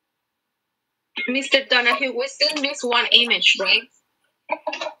 Mr. Donahue, we still miss one image, right?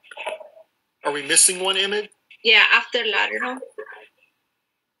 Are we missing one image? Yeah, after lateral.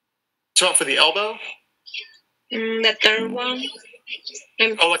 So for the elbow? The third one.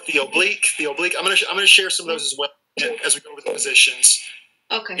 Oh, like the oblique. The oblique. I'm gonna share some of those as well as we go over the positions.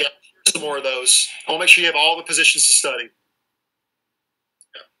 Okay. Yeah, some more of those. I want to make sure you have all the positions to study.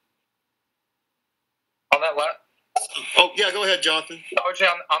 On that last. Oh yeah, go ahead, Jonathan. OJ,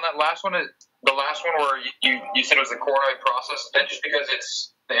 on that last one, the last one where you said it was the coronoid process, that just because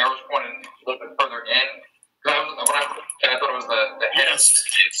it's the arrow's pointed a little bit further in. When I thought it was the head.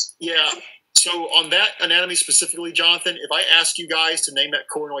 Yes. Yeah. So on that anatomy specifically, Jonathan, if I ask you guys to name that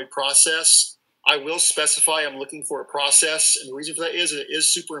coronoid process, I will specify I'm looking for a process, and the reason for that is it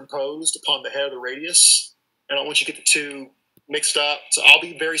is superimposed upon the head of the radius. I don't want you to get the two mixed up, so I'll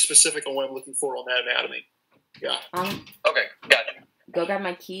be very specific on what I'm looking for on that anatomy. Yeah. Okay, gotcha. Go grab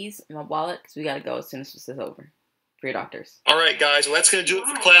my keys and my wallet because we got to go as soon as this is over for your doctors. All right, guys. Well, that's going to do it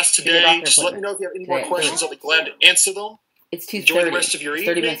for class today. Just let me know if you have any more questions. I'll be glad to answer them. It's 2:30. Enjoy the rest of your evening.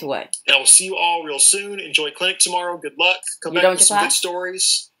 30 minutes away. And I will see you all real soon. Enjoy clinic tomorrow. Good luck. Come back with some good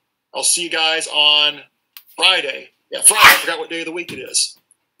stories. I'll see you guys on Friday. Yeah, Friday. I forgot what day of the week it is.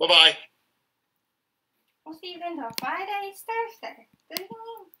 Bye-bye. We'll see you then till Friday. It's Thursday. What do you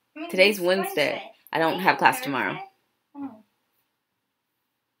mean? I mean, Today's it's Wednesday. I don't have class tomorrow. Oh.